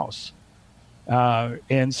of the house.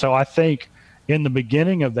 And so I think in the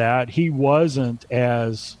beginning of that, he wasn't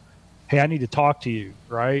as, hey, I need to talk to you,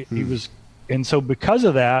 right? He was, and so because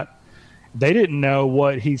of that, they didn't know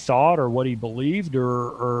what he thought or what he believed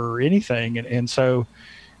or anything. And so,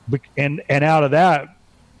 and out of that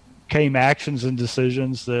came actions and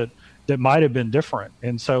decisions that might have been different.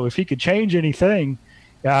 And so if he could change anything,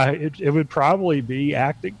 it would probably be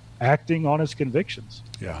acting on his convictions.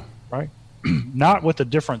 Yeah. Right. Not with a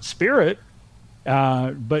different spirit,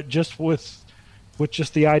 but just with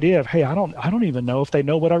just the idea of, hey, I don't even know if they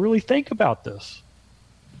know what I really think about this,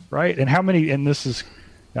 right? And how many, and this is,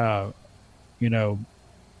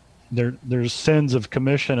 there's sins of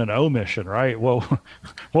commission and omission, right? Well,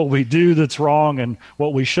 what we do that's wrong and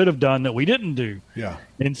what we should have done that we didn't do. Yeah.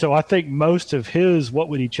 And so I think most of his, what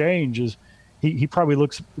would he change is he probably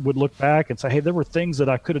would look back and say, hey, there were things that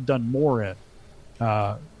I could have done more in.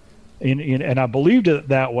 And I believed it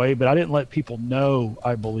that way, but I didn't let people know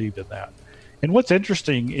I believed in that. And what's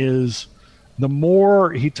interesting is the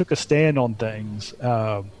more he took a stand on things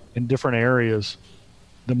in different areas,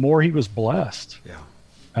 the more he was blessed.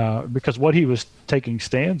 Yeah. Because what he was taking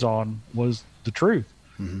stands on was the truth.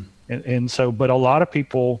 Mm-hmm. And so, but a lot of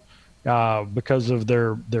people, because of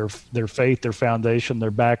their faith, their foundation,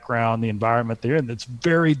 their background, the environment they're in, it's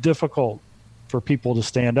very difficult for people to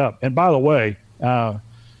stand up. And by the way,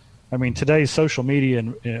 today's social media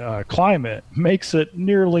and climate makes it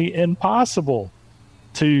nearly impossible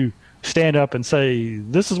to stand up and say,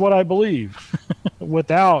 this is what I believe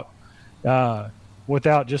without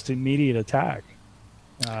just immediate attack.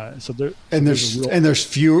 There's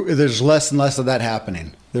less and less of that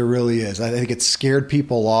happening. There really is. I think it's scared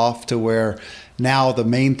people off to where now the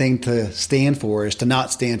main thing to stand for is to not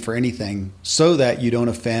stand for anything so that you don't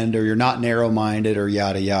offend or you're not narrow-minded or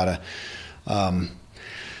yada, yada.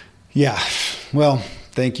 Yeah. Well,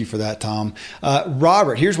 thank you for that, Tom.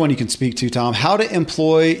 Robert, here's one you can speak to, Tom.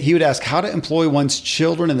 He would ask how to employ one's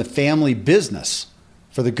children in the family business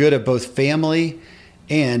for the good of both family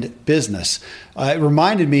and business. It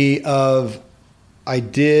reminded me of, I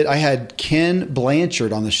had Ken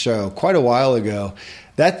Blanchard on the show quite a while ago.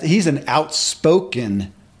 He's an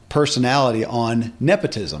outspoken personality on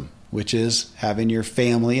nepotism, which is having your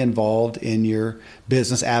family involved in your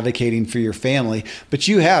business, advocating for your family. But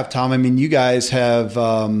you have, Tom, you guys have,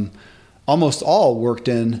 on almost all worked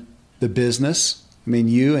in the business. I mean,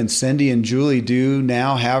 you and Cindy and Julie do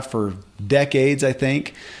now, have for decades, I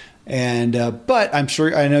think. And but I'm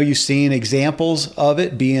sure, I know you've seen examples of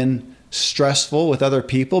it being stressful with other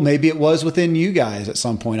people. Maybe it was within you guys at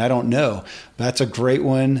some point. I don't know. That's a great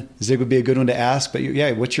one. Zig would be a good one to ask. But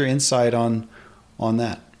yeah, what's your insight on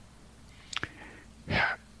that?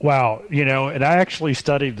 Wow, and I actually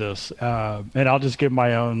studied this, and I'll just give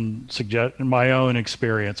my own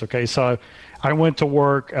experience. Okay, so I went to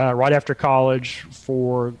work right after college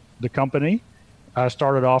for the company. I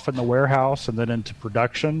started off in the warehouse and then into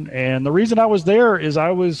production. And the reason I was there is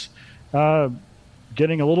I was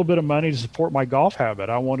getting a little bit of money to support my golf habit.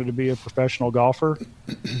 I wanted to be a professional golfer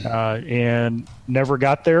and never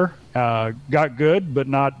got there. Got good, but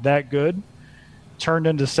not that good. Turned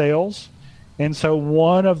into sales. And so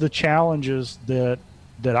one of the challenges that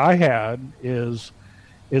I had is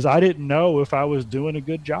I didn't know if I was doing a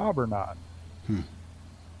good job or not.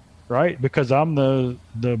 Right? Because I'm the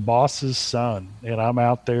boss's son and I'm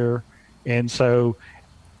out there. And so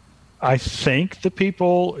I think the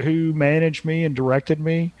people who managed me and directed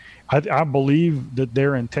me, I believe that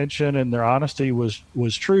their intention and their honesty was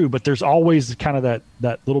true, but there's always kind of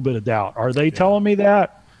that little bit of doubt. Are they telling me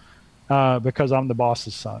that because I'm the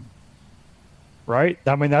boss's son? Right?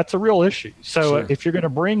 I mean, that's a real issue. So if you're going to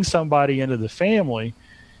bring somebody into the family,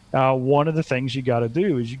 one of the things you got to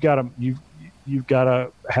do is you've got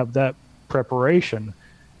to have that preparation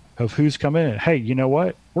of who's coming in. Hey, you know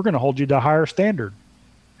what? We're going to hold you to a higher standard.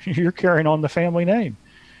 You're carrying on the family name.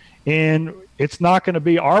 And it's not going to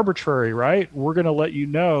be arbitrary, right? We're going to let you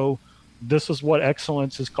know this is what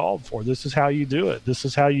excellence is called for. This is how you do it. This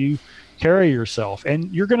is how you carry yourself.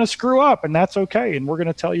 And you're going to screw up, and that's okay. And we're going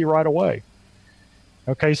to tell you right away.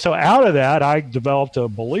 Okay, so out of that, I developed a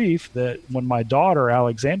belief that when my daughter,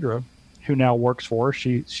 Alexandra, who now works for us,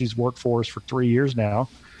 she's worked for us for 3 years now,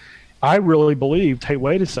 I really believed, hey,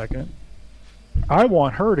 wait a second, I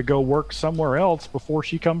want her to go work somewhere else before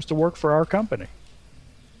she comes to work for our company,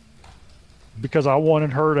 because I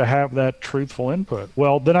wanted her to have that truthful input.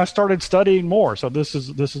 Well, then I started studying more. So this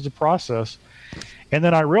is a process. And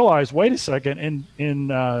then I realized, wait a second,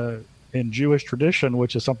 in Jewish tradition,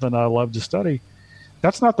 which is something I love to study,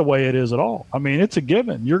 that's not the way it is at all. I mean, it's a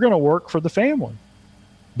given. You're going to work for the family.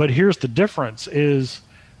 But here's the difference is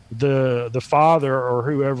the father or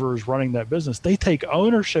whoever is running that business, they take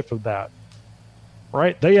ownership of that,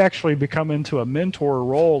 right? They actually become into a mentor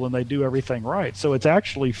role and they do everything right. So it's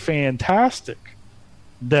actually fantastic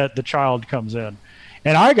that the child comes in.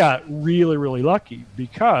 And I got really, really lucky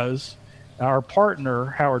because our partner,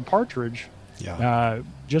 Howard Partridge,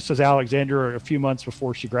 just as Alexandra, a few months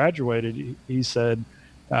before she graduated, he said,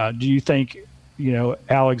 do you think,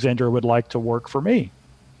 Alexandra would like to work for me?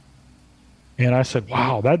 And I said,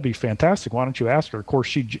 wow, that'd be fantastic. Why don't you ask her? Of course,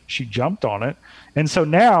 she jumped on it. And so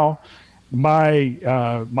now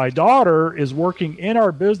my daughter is working in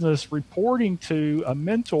our business, reporting to a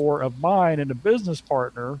mentor of mine and a business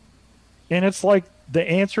partner. And it's like the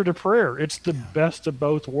answer to prayer. It's the best of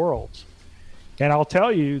both worlds. And I'll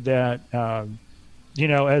tell you that,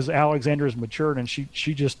 as Alexandra's matured, and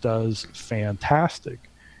she just does fantastic.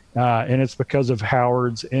 And it's because of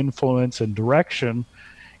Howard's influence and direction.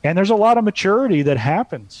 And there's a lot of maturity that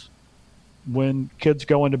happens when kids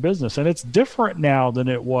go into business. And it's different now than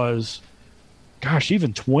it was,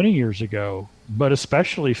 even 20 years ago, but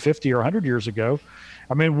especially 50 or 100 years ago.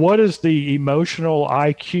 I mean, what is the emotional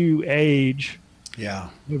IQ age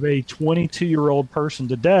of a 22-year-old person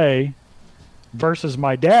today versus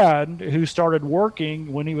my dad, who started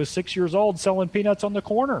working when he was 6 years old selling peanuts on the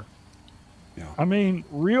corner? Yeah. I mean,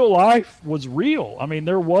 real life was real. I mean,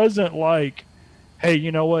 there wasn't like, hey,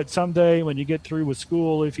 you know what, someday when you get through with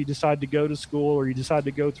school, if you decide to go to school or you decide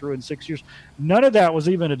to go through in 6 years, none of that was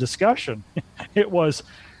even a discussion. It was,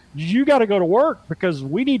 you got to go to work because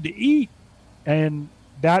we need to eat. And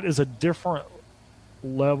that is a different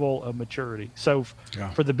level of maturity. So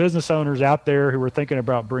for the business owners out there who are thinking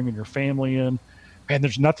about bringing your family in, man,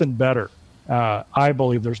 there's nothing better. I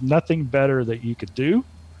believe there's nothing better that you could do.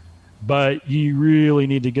 But you really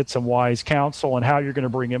need to get some wise counsel on how you're going to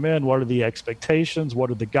bring them in. What are the expectations? What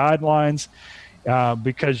are the guidelines?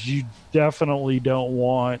 Because you definitely don't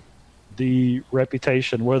want the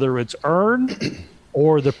reputation, whether it's earned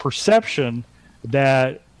or the perception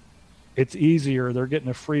that it's easier, they're getting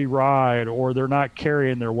a free ride, or they're not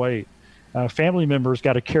carrying their weight. Family members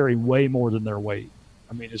got to carry way more than their weight.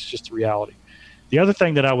 I mean, it's just the reality. The other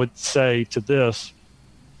thing that I would say to this,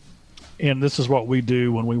 and this is what we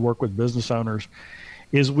do when we work with business owners,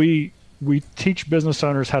 is we teach business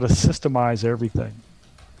owners how to systemize everything.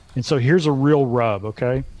 And so here's a real rub,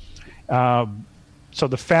 okay? So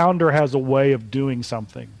the founder has a way of doing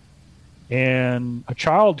something, and a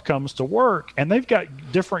child comes to work and they've got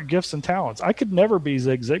different gifts and talents. I could never be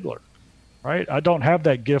Zig Ziglar, right? I don't have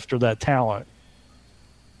that gift or that talent,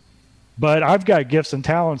 but I've got gifts and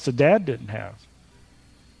talents that Dad didn't have.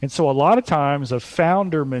 And so a lot of times a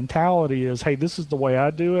founder mentality is, hey, this is the way I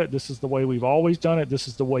do it. This is the way we've always done it. This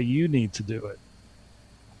is the way you need to do it.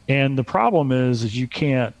 And the problem is you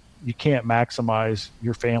can't maximize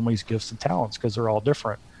your family's gifts and talents because they're all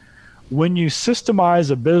different. When you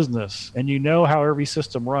systemize a business and you know how every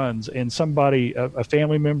system runs, and somebody, a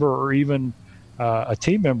family member or even a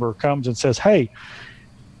team member comes and says, hey,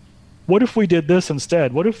 what if we did this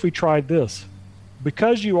instead? What if we tried this?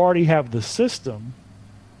 Because you already have the system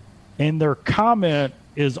and their comment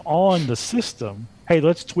is on the system, hey,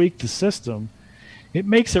 let's tweak the system, it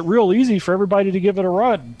makes it real easy for everybody to give it a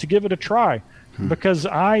run, to give it a try. Because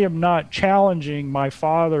I am not challenging my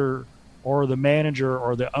father or the manager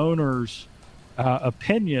or the owner's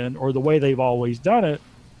opinion or the way they've always done it.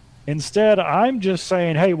 Instead, I'm just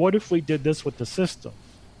saying, hey, what if we did this with the system?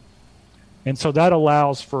 And so that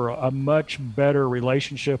allows for a much better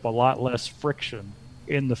relationship, a lot less friction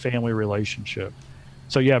in the family relationship.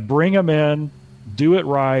 So yeah, bring them in, do it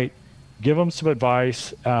right, give them some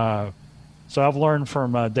advice. So I've learned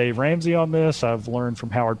from Dave Ramsey on this. I've learned from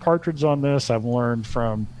Howard Partridge on this. I've learned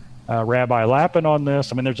from Rabbi Lapin on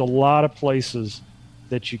this. I mean, there's a lot of places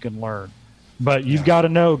that you can learn. But you've got to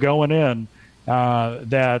know going in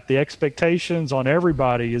that the expectations on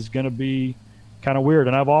everybody is going to be kind of weird.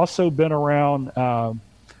 And I've also been around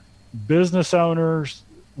business owners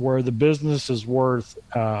where the business is worth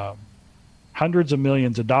hundreds of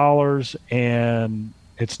millions of dollars, and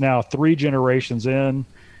it's now 3 generations in,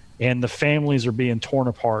 and the families are being torn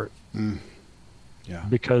apart.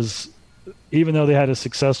 Because even though they had a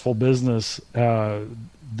successful business,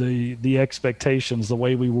 the expectations, the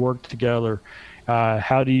way we work together,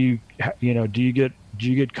 how do you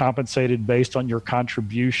get compensated based on your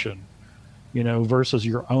contribution, versus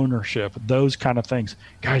your ownership, those kind of things.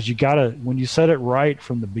 Guys, you gotta, when you set it right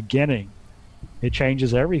from the beginning, it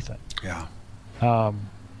changes everything.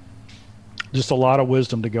 Just a lot of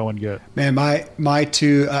wisdom to go and get. Man, my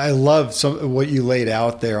two, I love what you laid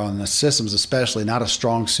out there on the systems, especially not a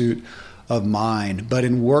strong suit of mine, but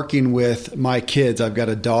in working with my kids, I've got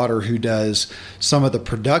a daughter who does some of the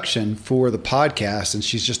production for the podcast, and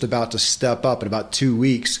she's just about to step up in about 2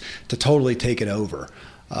 weeks to totally take it over,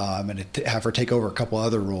 and to have her take over a couple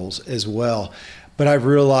other roles as well. But I've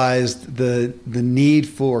realized the need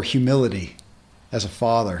for humility as a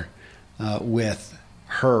father with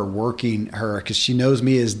her, working her, because she knows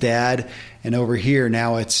me as dad, and over here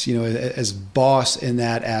now it's as boss in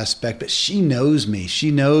that aspect, but she knows me,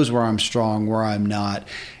 she knows where I'm strong, where I'm not,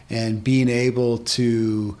 and being able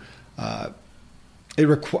to I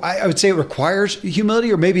would say it requires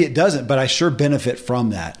humility, or maybe it doesn't, but I sure benefit from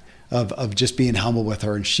that, of just being humble with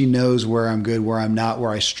her. And she knows where I'm good, where I'm not, where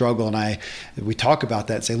I struggle. And we talk about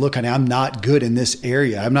that and say, look, honey, I'm not good in this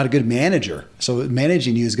area. I'm not a good manager. So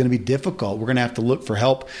managing you is going to be difficult. We're going to have to look for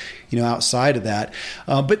help, outside of that.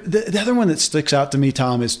 But the other one that sticks out to me,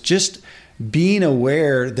 Tom, is just being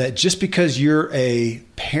aware that just because you're a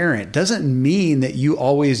parent doesn't mean that you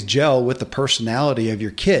always gel with the personality of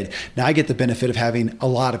your kid. Now, I get the benefit of having a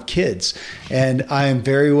lot of kids, and I am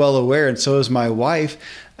very well aware, and so is my wife.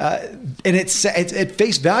 And it's at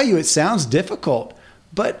face value, it sounds difficult,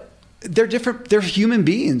 but they're different. They're human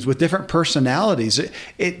beings with different personalities.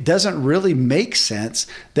 It doesn't really make sense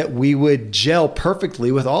that we would gel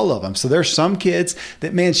perfectly with all of them. So there's some kids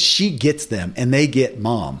that, man, she gets them and they get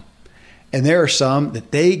mom. And there are some that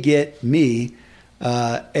they get me,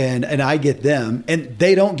 and I get them, and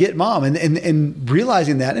they don't get mom. And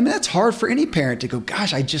realizing that, I mean, that's hard for any parent to go,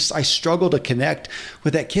 gosh, I struggle to connect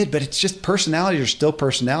with that kid. But it's just, personalities are still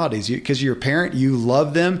personalities. Because you're a parent, you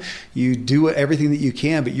love them, you do everything that you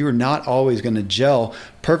can, but you are not always going to gel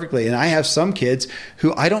perfectly. And I have some kids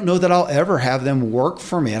who I don't know that I'll ever have them work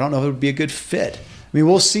for me. I don't know if it would be a good fit. I mean,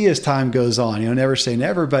 we'll see as time goes on, never say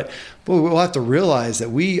never, but we'll have to realize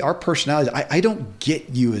that our personalities, I don't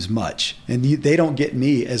get you as much, and they don't get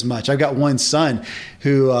me as much. I've got one son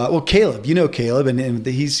who, Caleb, Caleb, and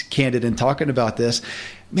he's candid in talking about this.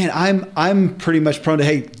 Man, I'm pretty much prone to,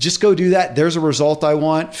 hey, just go do that. There's a result I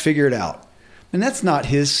want, figure it out. And that's not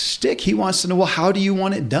his shtick. He wants to know, well, how do you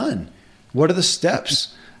want it done? What are the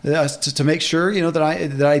steps to make sure,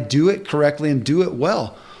 that I do it correctly and do it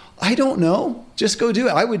well? I don't know. Just go do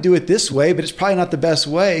it. I would do it this way, but it's probably not the best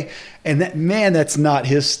way. And that's not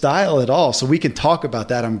his style at all. So we can talk about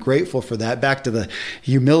that. I'm grateful for that. Back to the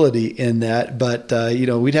humility in that. But,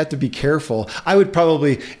 we'd have to be careful. I would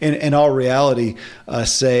probably, in all reality,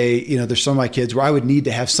 say, there's some of my kids where I would need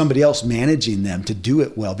to have somebody else managing them to do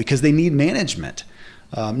it well because they need management.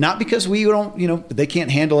 Not because we don't, they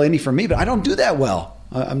can't handle any from me, but I don't do that well.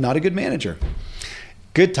 I'm not a good manager.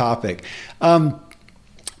 Good topic.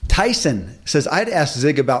 Tyson says, I'd ask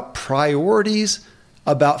Zig about priorities,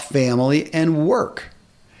 about family and work.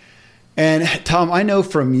 And Tom, I know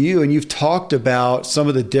from you, and you've talked about some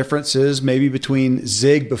of the differences maybe between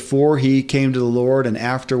Zig before he came to the Lord and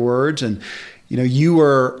afterwards. And, you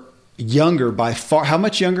were younger by far. How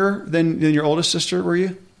much younger than your oldest sister were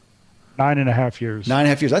you? 9.5 years.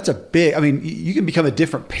 9.5 years. That's you can become a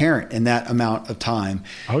different parent in that amount of time.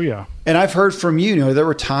 Oh, yeah. And I've heard from you, there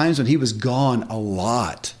were times when he was gone a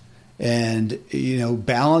lot. And,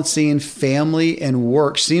 balancing family and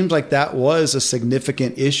work seems like that was a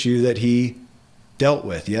significant issue that he dealt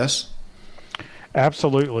with. Yes?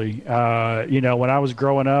 Absolutely. When I was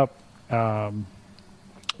growing up,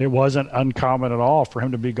 it wasn't uncommon at all for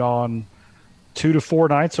him to be gone 2 to 4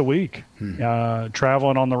 nights a week,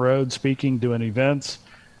 traveling on the road, speaking, doing events.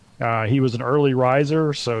 He was an early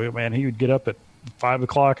riser. So, he would get up at 5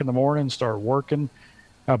 o'clock in the morning, start working.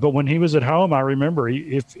 But when he was at home, I remember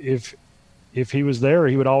if he was there,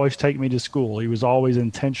 he would always take me to school. He was always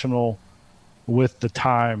intentional with the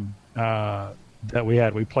time that we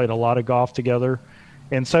had. We played a lot of golf together,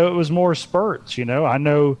 and so it was more spurts. I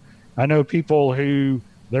know people who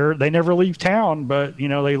they never leave town, but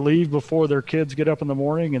they leave before their kids get up in the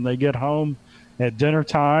morning, and they get home at dinner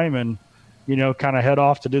time, and kind of head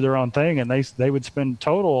off to do their own thing. And they would spend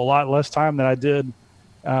total a lot less time than I did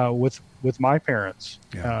with my parents,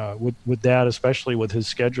 with Dad, especially with his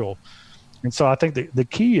schedule. And so I think the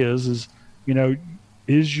key is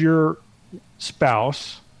your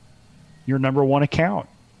spouse your number one account,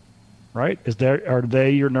 right? Are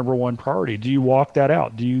they your number one priority? Do you walk that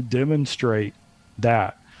out? Do you demonstrate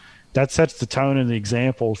that? That sets the tone and the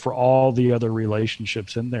example for all the other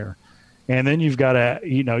relationships in there. And then you've got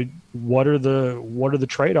to, what are the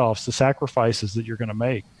trade-offs, the sacrifices that you're going to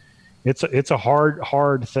make? It's a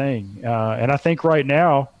hard thing. And I think right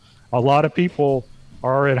now, a lot of people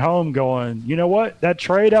are at home going, you know what, that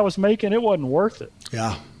trade I was making, it wasn't worth it.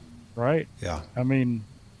 Yeah. Right. Yeah.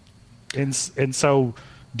 And so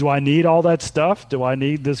do I need all that stuff? Do I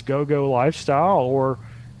need this go-go lifestyle, or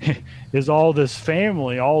is all this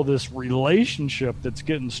family, all this relationship that's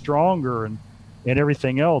getting stronger and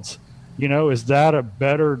everything else, is that a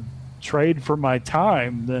better trade for my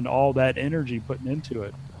time than all that energy putting into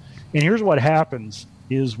it? And here's what happens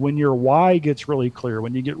is when your why gets really clear,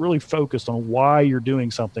 when you get really focused on why you're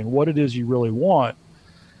doing something, what it is you really want,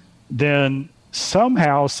 then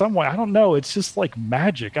somehow, some way, I don't know, it's just like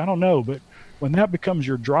magic. I don't know. But when that becomes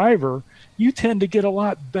your driver, you tend to get a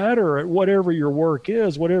lot better at whatever your work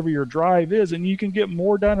is, whatever your drive is, and you can get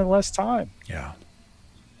more done in less time. Yeah.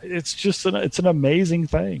 It's just it's an amazing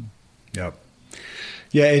thing. Yep.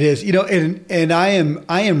 Yeah, it is. And I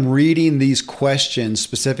am reading these questions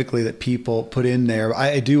specifically that people put in there.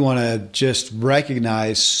 I do want to just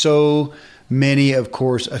recognize so many, of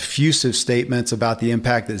course, effusive statements about the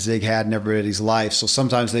impact that Zig had in everybody's life. So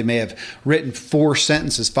sometimes they may have written 4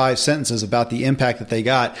 sentences, 5 sentences about the impact that they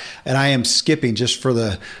got. And I am skipping just for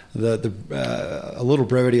a little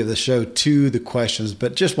brevity of the show to the questions,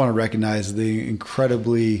 but just want to recognize the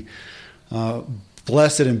incredibly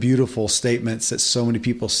blessed and beautiful statements that so many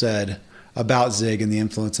people said about Zig and the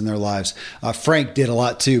influence in their lives. Frank did a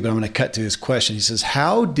lot too, but I'm going to cut to his question. He says,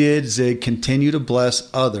 how did Zig continue to bless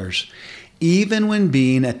others even when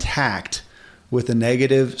being attacked with a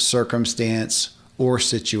negative circumstance or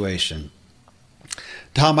situation?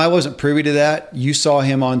 Tom, I wasn't privy to that. You saw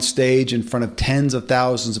him on stage in front of tens of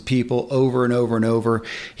thousands of people over and over and over.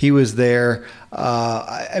 He was there.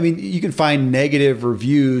 You can find negative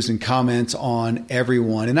reviews and comments on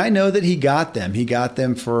everyone. And I know that he got them. He got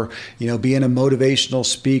them for, being a motivational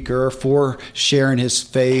speaker, for sharing his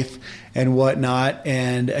faith and whatnot.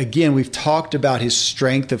 And again, we've talked about his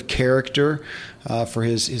strength of character, for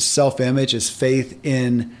his self-image, his faith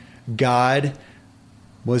in God.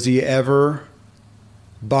 Was he ever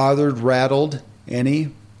bothered, rattled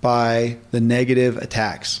by the negative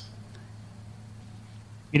attacks?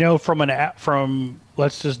 From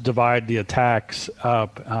let's just divide the attacks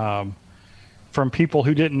up. From people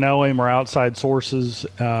who didn't know him or outside sources,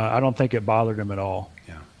 I don't think it bothered him at all.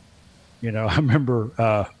 Yeah. I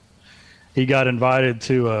remember he got invited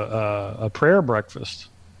to a prayer breakfast,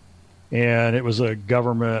 and it was a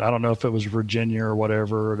government. I don't know if it was Virginia or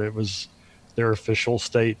whatever. It was their official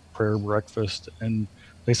state prayer breakfast, and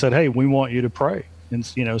they said, "Hey, we want you to pray and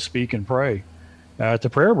speak and pray at the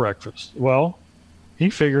prayer breakfast." Well, he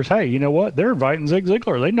figures, hey, you know what? They're inviting Zig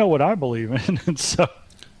Ziglar. They know what I believe in, and so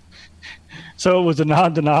it was a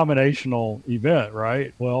non-denominational event,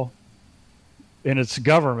 right? Well, and it's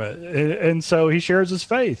government, and so he shares his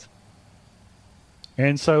faith.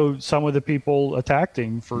 And so some of the people attacked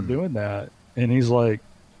him for doing that. And he's like,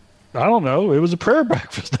 I don't know. It was a prayer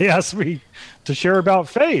breakfast. They asked me to share about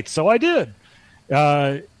faith. So I did.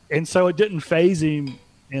 And so it didn't faze him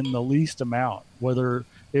in the least amount, whether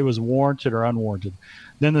it was warranted or unwarranted.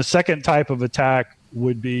 Then the second type of attack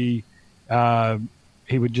would be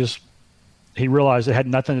he realized it had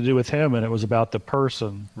nothing to do with him, and it was about the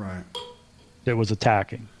person that was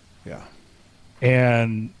attacking. Yeah.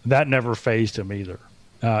 And that never fazed him either.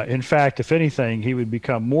 In fact, if anything, he would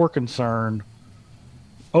become more concerned,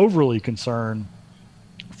 overly concerned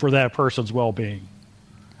for that person's well-being.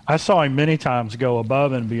 I saw him many times go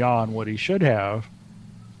above and beyond what he should have,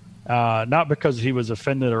 not because he was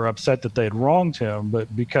offended or upset that they had wronged him,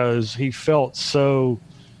 but because he felt so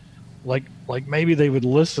like maybe they would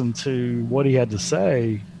listen to what he had to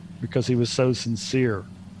say because he was so sincere.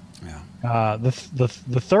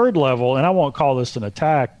 The third level, and I won't call this an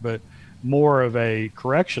attack, but more of a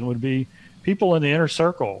correction, would be people in the inner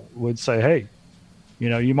circle would say, hey,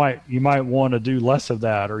 you might want to do less of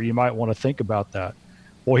that, or you might want to think about that.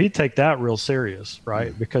 Well, he'd take that real serious,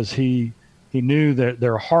 right? Because he knew that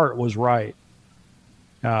their heart was right.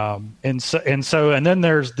 And then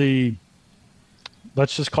there's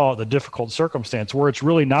let's just call it the difficult circumstance, where it's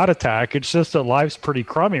really not attack. It's just that life's pretty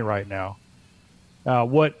crummy right now.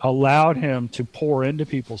 What allowed him to pour into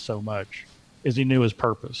people so much is he knew his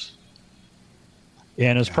purpose.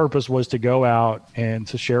 And his purpose was to go out and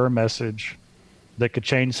to share a message that could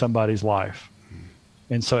change somebody's life.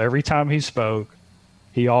 And so every time he spoke,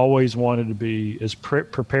 he always wanted to be as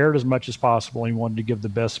prepared as much as possible. He wanted to give the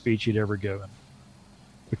best speech he'd ever given.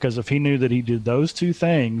 Because if he knew that he did those two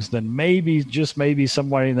things, then maybe, just maybe,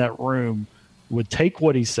 somebody in that room would take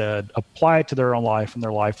what he said, apply it to their own life, and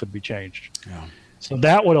their life would be changed. Yeah. So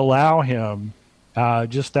that would allow him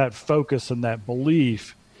just that focus and that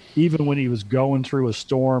belief, even when he was going through a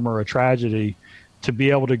storm or a tragedy, to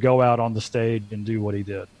be able to go out on the stage and do what he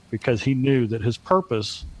did, because he knew that his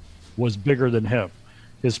purpose was bigger than him.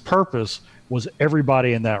 His purpose was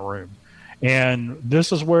everybody in that room. And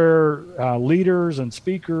this is where leaders and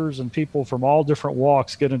speakers and people from all different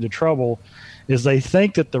walks get into trouble, is they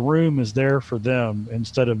think that the room is there for them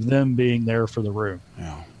instead of them being there for the room.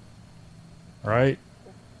 Yeah. Right?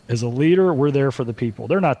 As a leader, we're there for the people.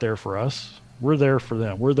 They're not there for us. We're there for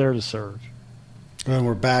them. We're there to serve. And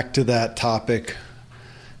we're back to that topic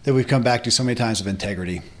that we've come back to so many times of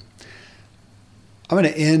integrity. I'm going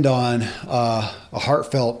to end on a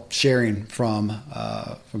heartfelt sharing from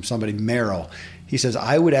somebody, Merrill. He says,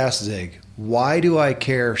 I would ask Zig, why do I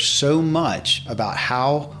care so much about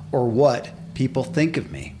how or what people think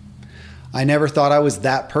of me? I never thought I was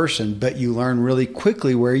that person, but you learn really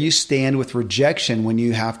quickly where you stand with rejection when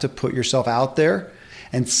you have to put yourself out there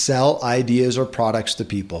and sell ideas or products to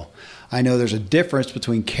people. I know there's a difference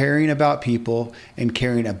between caring about people and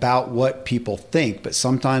caring about what people think, but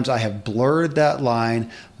sometimes I have blurred that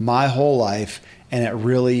line my whole life, and it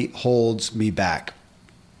really holds me back.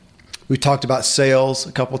 We talked about sales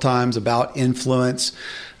a couple times, about influence,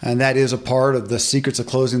 and that is a part of the Secrets of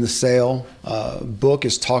Closing the Sale book,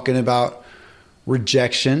 is talking about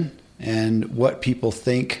rejection and what people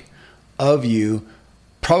think of you.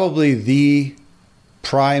 Probably the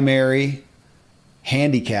primary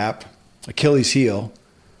handicap, Achilles heel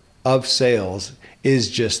of sales, is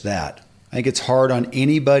just that. I think it's hard on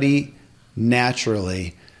anybody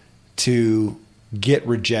naturally to get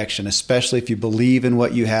rejection, especially if you believe in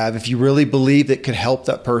what you have. If you really believe that could help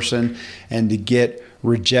that person, and to get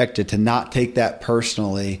rejected, to not take that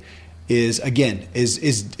personally is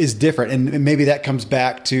different. And maybe that comes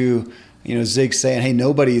back to, Zig saying, hey,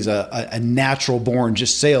 nobody's a natural born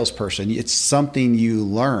just salesperson. It's something you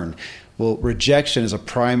learn. Well, rejection is a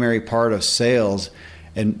primary part of sales,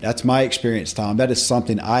 and that's my experience, Tom. That is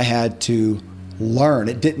something I had to learn.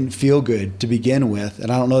 It didn't feel good to begin with,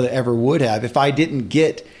 and I don't know that it ever would have if I didn't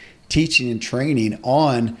get teaching and training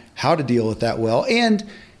on how to deal with that well. And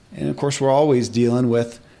of course, we're always dealing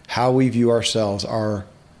with how we view ourselves, our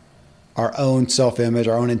own self-image,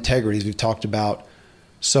 our own integrity, as we've talked about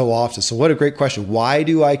so often. So what a great question. Why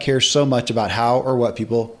do I care so much about how or what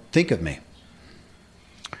people think of me?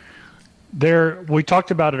 We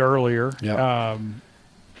talked about it earlier. Yep.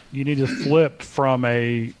 You need to flip from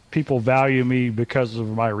a people value me because of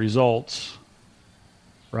my results,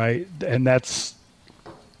 right? And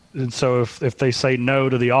so if they say no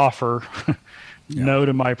to the offer, no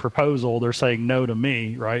to my proposal, they're saying no to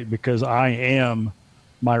me, right? Because I am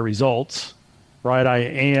my results, right? I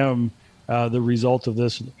am the result of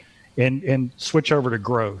this. And switch over to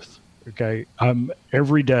growth. Okay,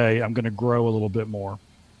 every day I'm going to grow a little bit more.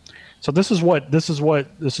 So this is what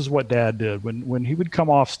Dad did when he would come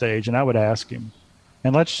off stage, and I would ask him,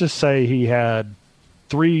 and let's just say he had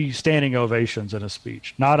 3 standing ovations in a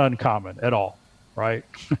speech, not uncommon at all, right?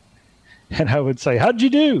 And I would say, "How'd you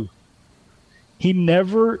do?" He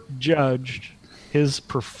never judged his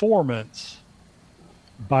performance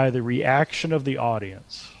by the reaction of the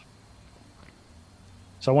audience.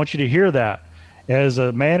 So I want you to hear that. As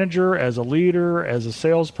a manager, as a leader, as a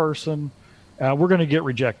salesperson, we're going to get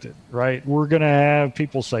rejected, right? We're going to have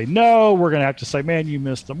people say no. We're going to have to say, man, you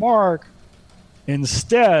missed the mark.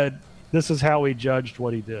 Instead, this is how he judged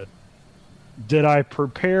what he did. Did I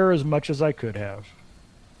prepare as much as I could have?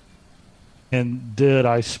 And did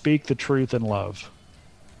I speak the truth in love?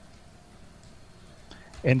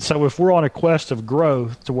 And so if we're on a quest of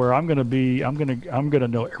growth to where I'm going to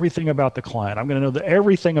know everything about the client. I'm going to know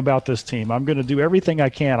everything about this team. I'm going to do everything I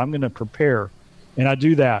can. I'm going to prepare. And I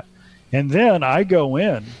do that. And then I go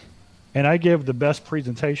in and I give the best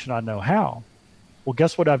presentation I know how. Well,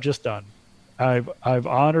 guess what I've just done? I've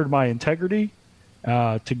honored my integrity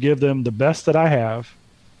to give them the best that I have.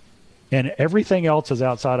 And everything else is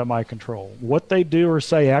outside of my control. What they do or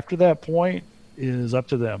say after that point is up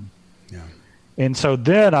to them. Yeah. And so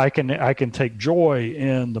then I can take joy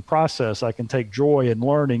in the process. I can take joy in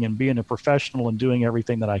learning and being a professional and doing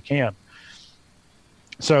everything that I can.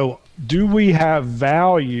 So do we have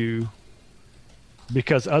value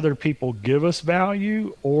because other people give us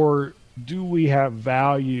value, or do we have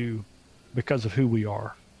value because of who we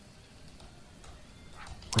are?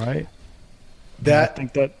 Right? I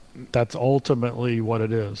think that's ultimately what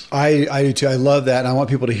it is. I do too. I love that. And I want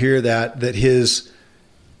people to hear that his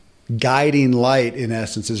guiding light, in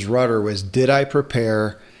essence, his rudder was, did I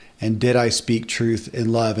prepare and did I speak truth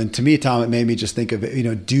in love? And to me, Tom, it made me just think of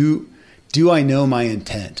it, do I know my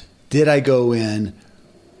intent? Did I go in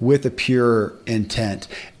with a pure intent?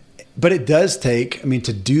 But it does take,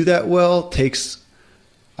 to do that well takes,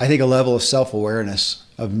 I think, a level of self-awareness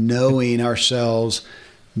of knowing ourselves,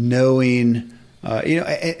 knowing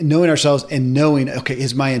ourselves and knowing, okay,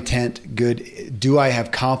 is my intent good? Do I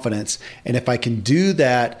have confidence? And if I can do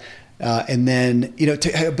that, and then,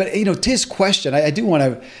 to his question, I do want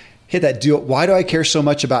to hit that. Why do I care so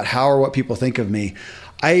much about how or what people think of me?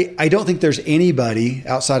 I don't think there's anybody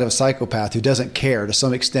outside of a psychopath who doesn't care to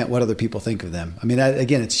some extent what other people think of them.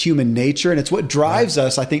 Again, it's human nature, and it's what drives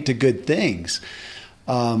us, I think, to good things,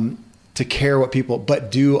 to care what people, but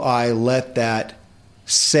do I let that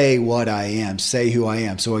say what I am, say who I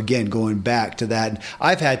am? So again, going back to that,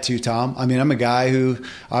 I've had to, Tom. I'm a guy who,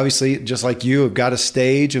 obviously, just like you, have got a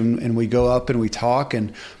stage and we go up and we talk,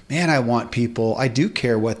 and man, I do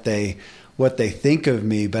care what they think of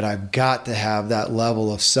me, but I've got to have that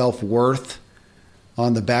level of self-worth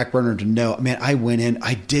on the back burner to know,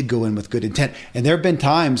 I did go in with good intent. And there have been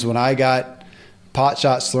times when I got pot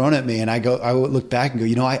shots thrown at me, and I would look back and go,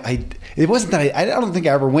 it wasn't that I don't think I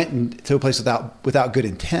ever went into a place without good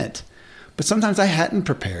intent, but sometimes I hadn't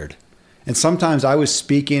prepared, and sometimes I was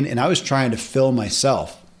speaking and I was trying to fill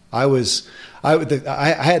myself. I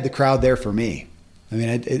had the crowd there for me.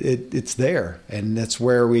 It's there, and that's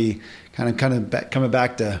where we coming back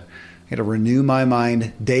to, I got to renew my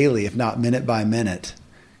mind daily, if not minute by minute.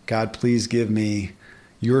 God, please give me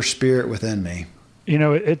your spirit within me.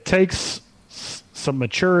 It takes some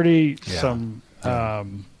maturity, some, I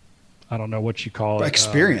don't know what you call it.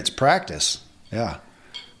 Experience, practice. Yeah.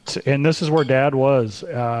 And this is where Dad was.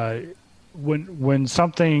 When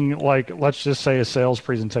something like, let's just say a sales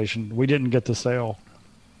presentation, we didn't get the sale,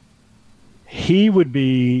 he would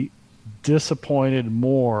be disappointed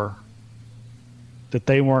more that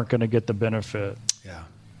they weren't going to get the benefit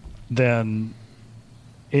than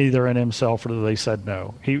either in himself or that they said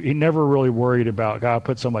no. He never really worried about, God, I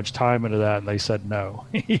put so much time into that and they said no.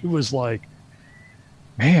 He was like,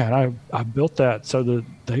 man, I built that so that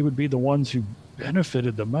they would be the ones who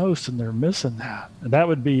benefited the most, and they're missing that. And that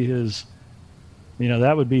would be his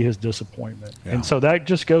disappointment. Yeah. And so that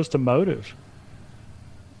just goes to motive.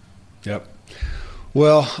 Yep.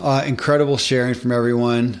 Well, incredible sharing from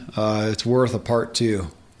everyone. It's worth a part 2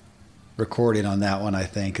 recording on that one, I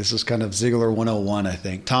think. This is kind of Ziglar 101, I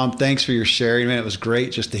think. Tom, thanks for your sharing, man. It was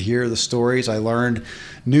great just to hear the stories. I learned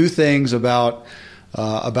new things about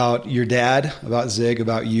your dad, about Zig,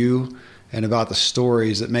 about you, and about the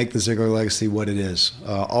stories that make the Ziglar legacy what it is.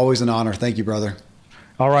 Always an honor. Thank you, brother.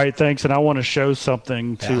 All right, thanks. And I want to show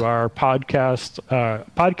something to our podcast.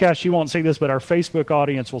 Podcast, you won't see this, but our Facebook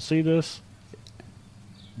audience will see this.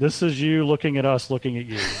 This is you looking at us, looking at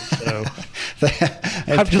you. So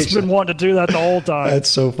I've just been wanting to do that the whole time. That's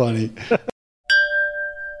so funny.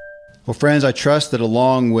 Well, friends, I trust that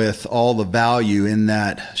along with all the value in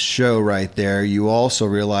that show right there, you also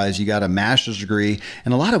realize you got a master's degree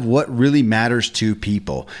and a lot of what really matters to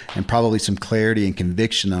people, and probably some clarity and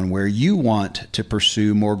conviction on where you want to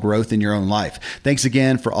pursue more growth in your own life. Thanks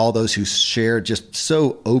again for all those who shared just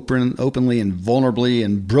so openly and vulnerably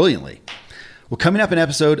and brilliantly. Well, coming up in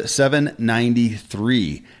episode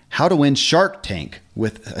 793, how to win Shark Tank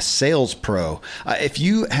with a sales pro. If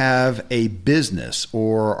you have a business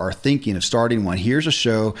or are thinking of starting one, here's a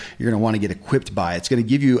show you're going to want to get equipped by. It's going to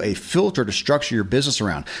give you a filter to structure your business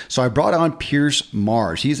around. So I brought on Pierce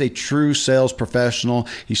Mars. He's a true sales professional.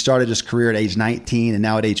 He started his career at age 19 and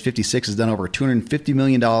now at age 56 has done over $250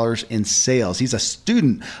 million in sales. He's a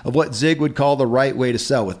student of what Zig would call the right way to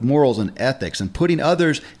sell, with morals and ethics and putting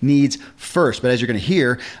others' needs first. But as you're going to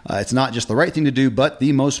hear, it's not just the right thing to do, but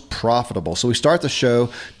the most profitable. So we start the show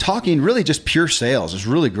talking really just pure sales. It's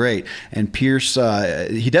really great. And Pierce,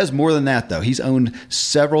 he does more than that, though. He's owned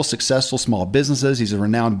several successful small businesses. He's a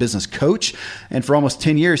renowned business coach. And for almost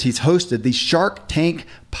 10 years, he's hosted the Shark Tank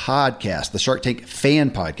podcast, the Shark Tank fan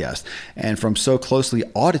podcast. And from so closely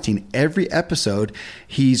auditing every episode,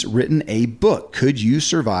 he's written a book, Could You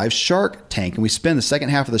Survive Shark Tank? And we spend the second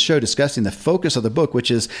half of the show discussing the focus of the book, which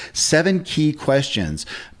is 7 key questions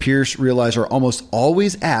Pierce realized are almost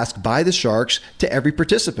always asked by the sharks to every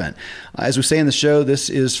participant. As we say in the show, this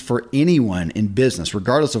is for anyone in business,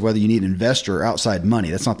 regardless of whether you need investor or outside money.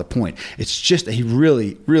 That's not the point. It's just a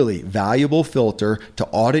really, really valuable filter to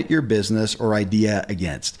audit your business or idea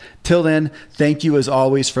against. Till then, thank you as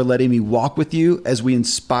always for letting me walk with you as we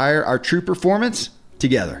inspire our true performance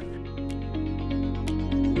together.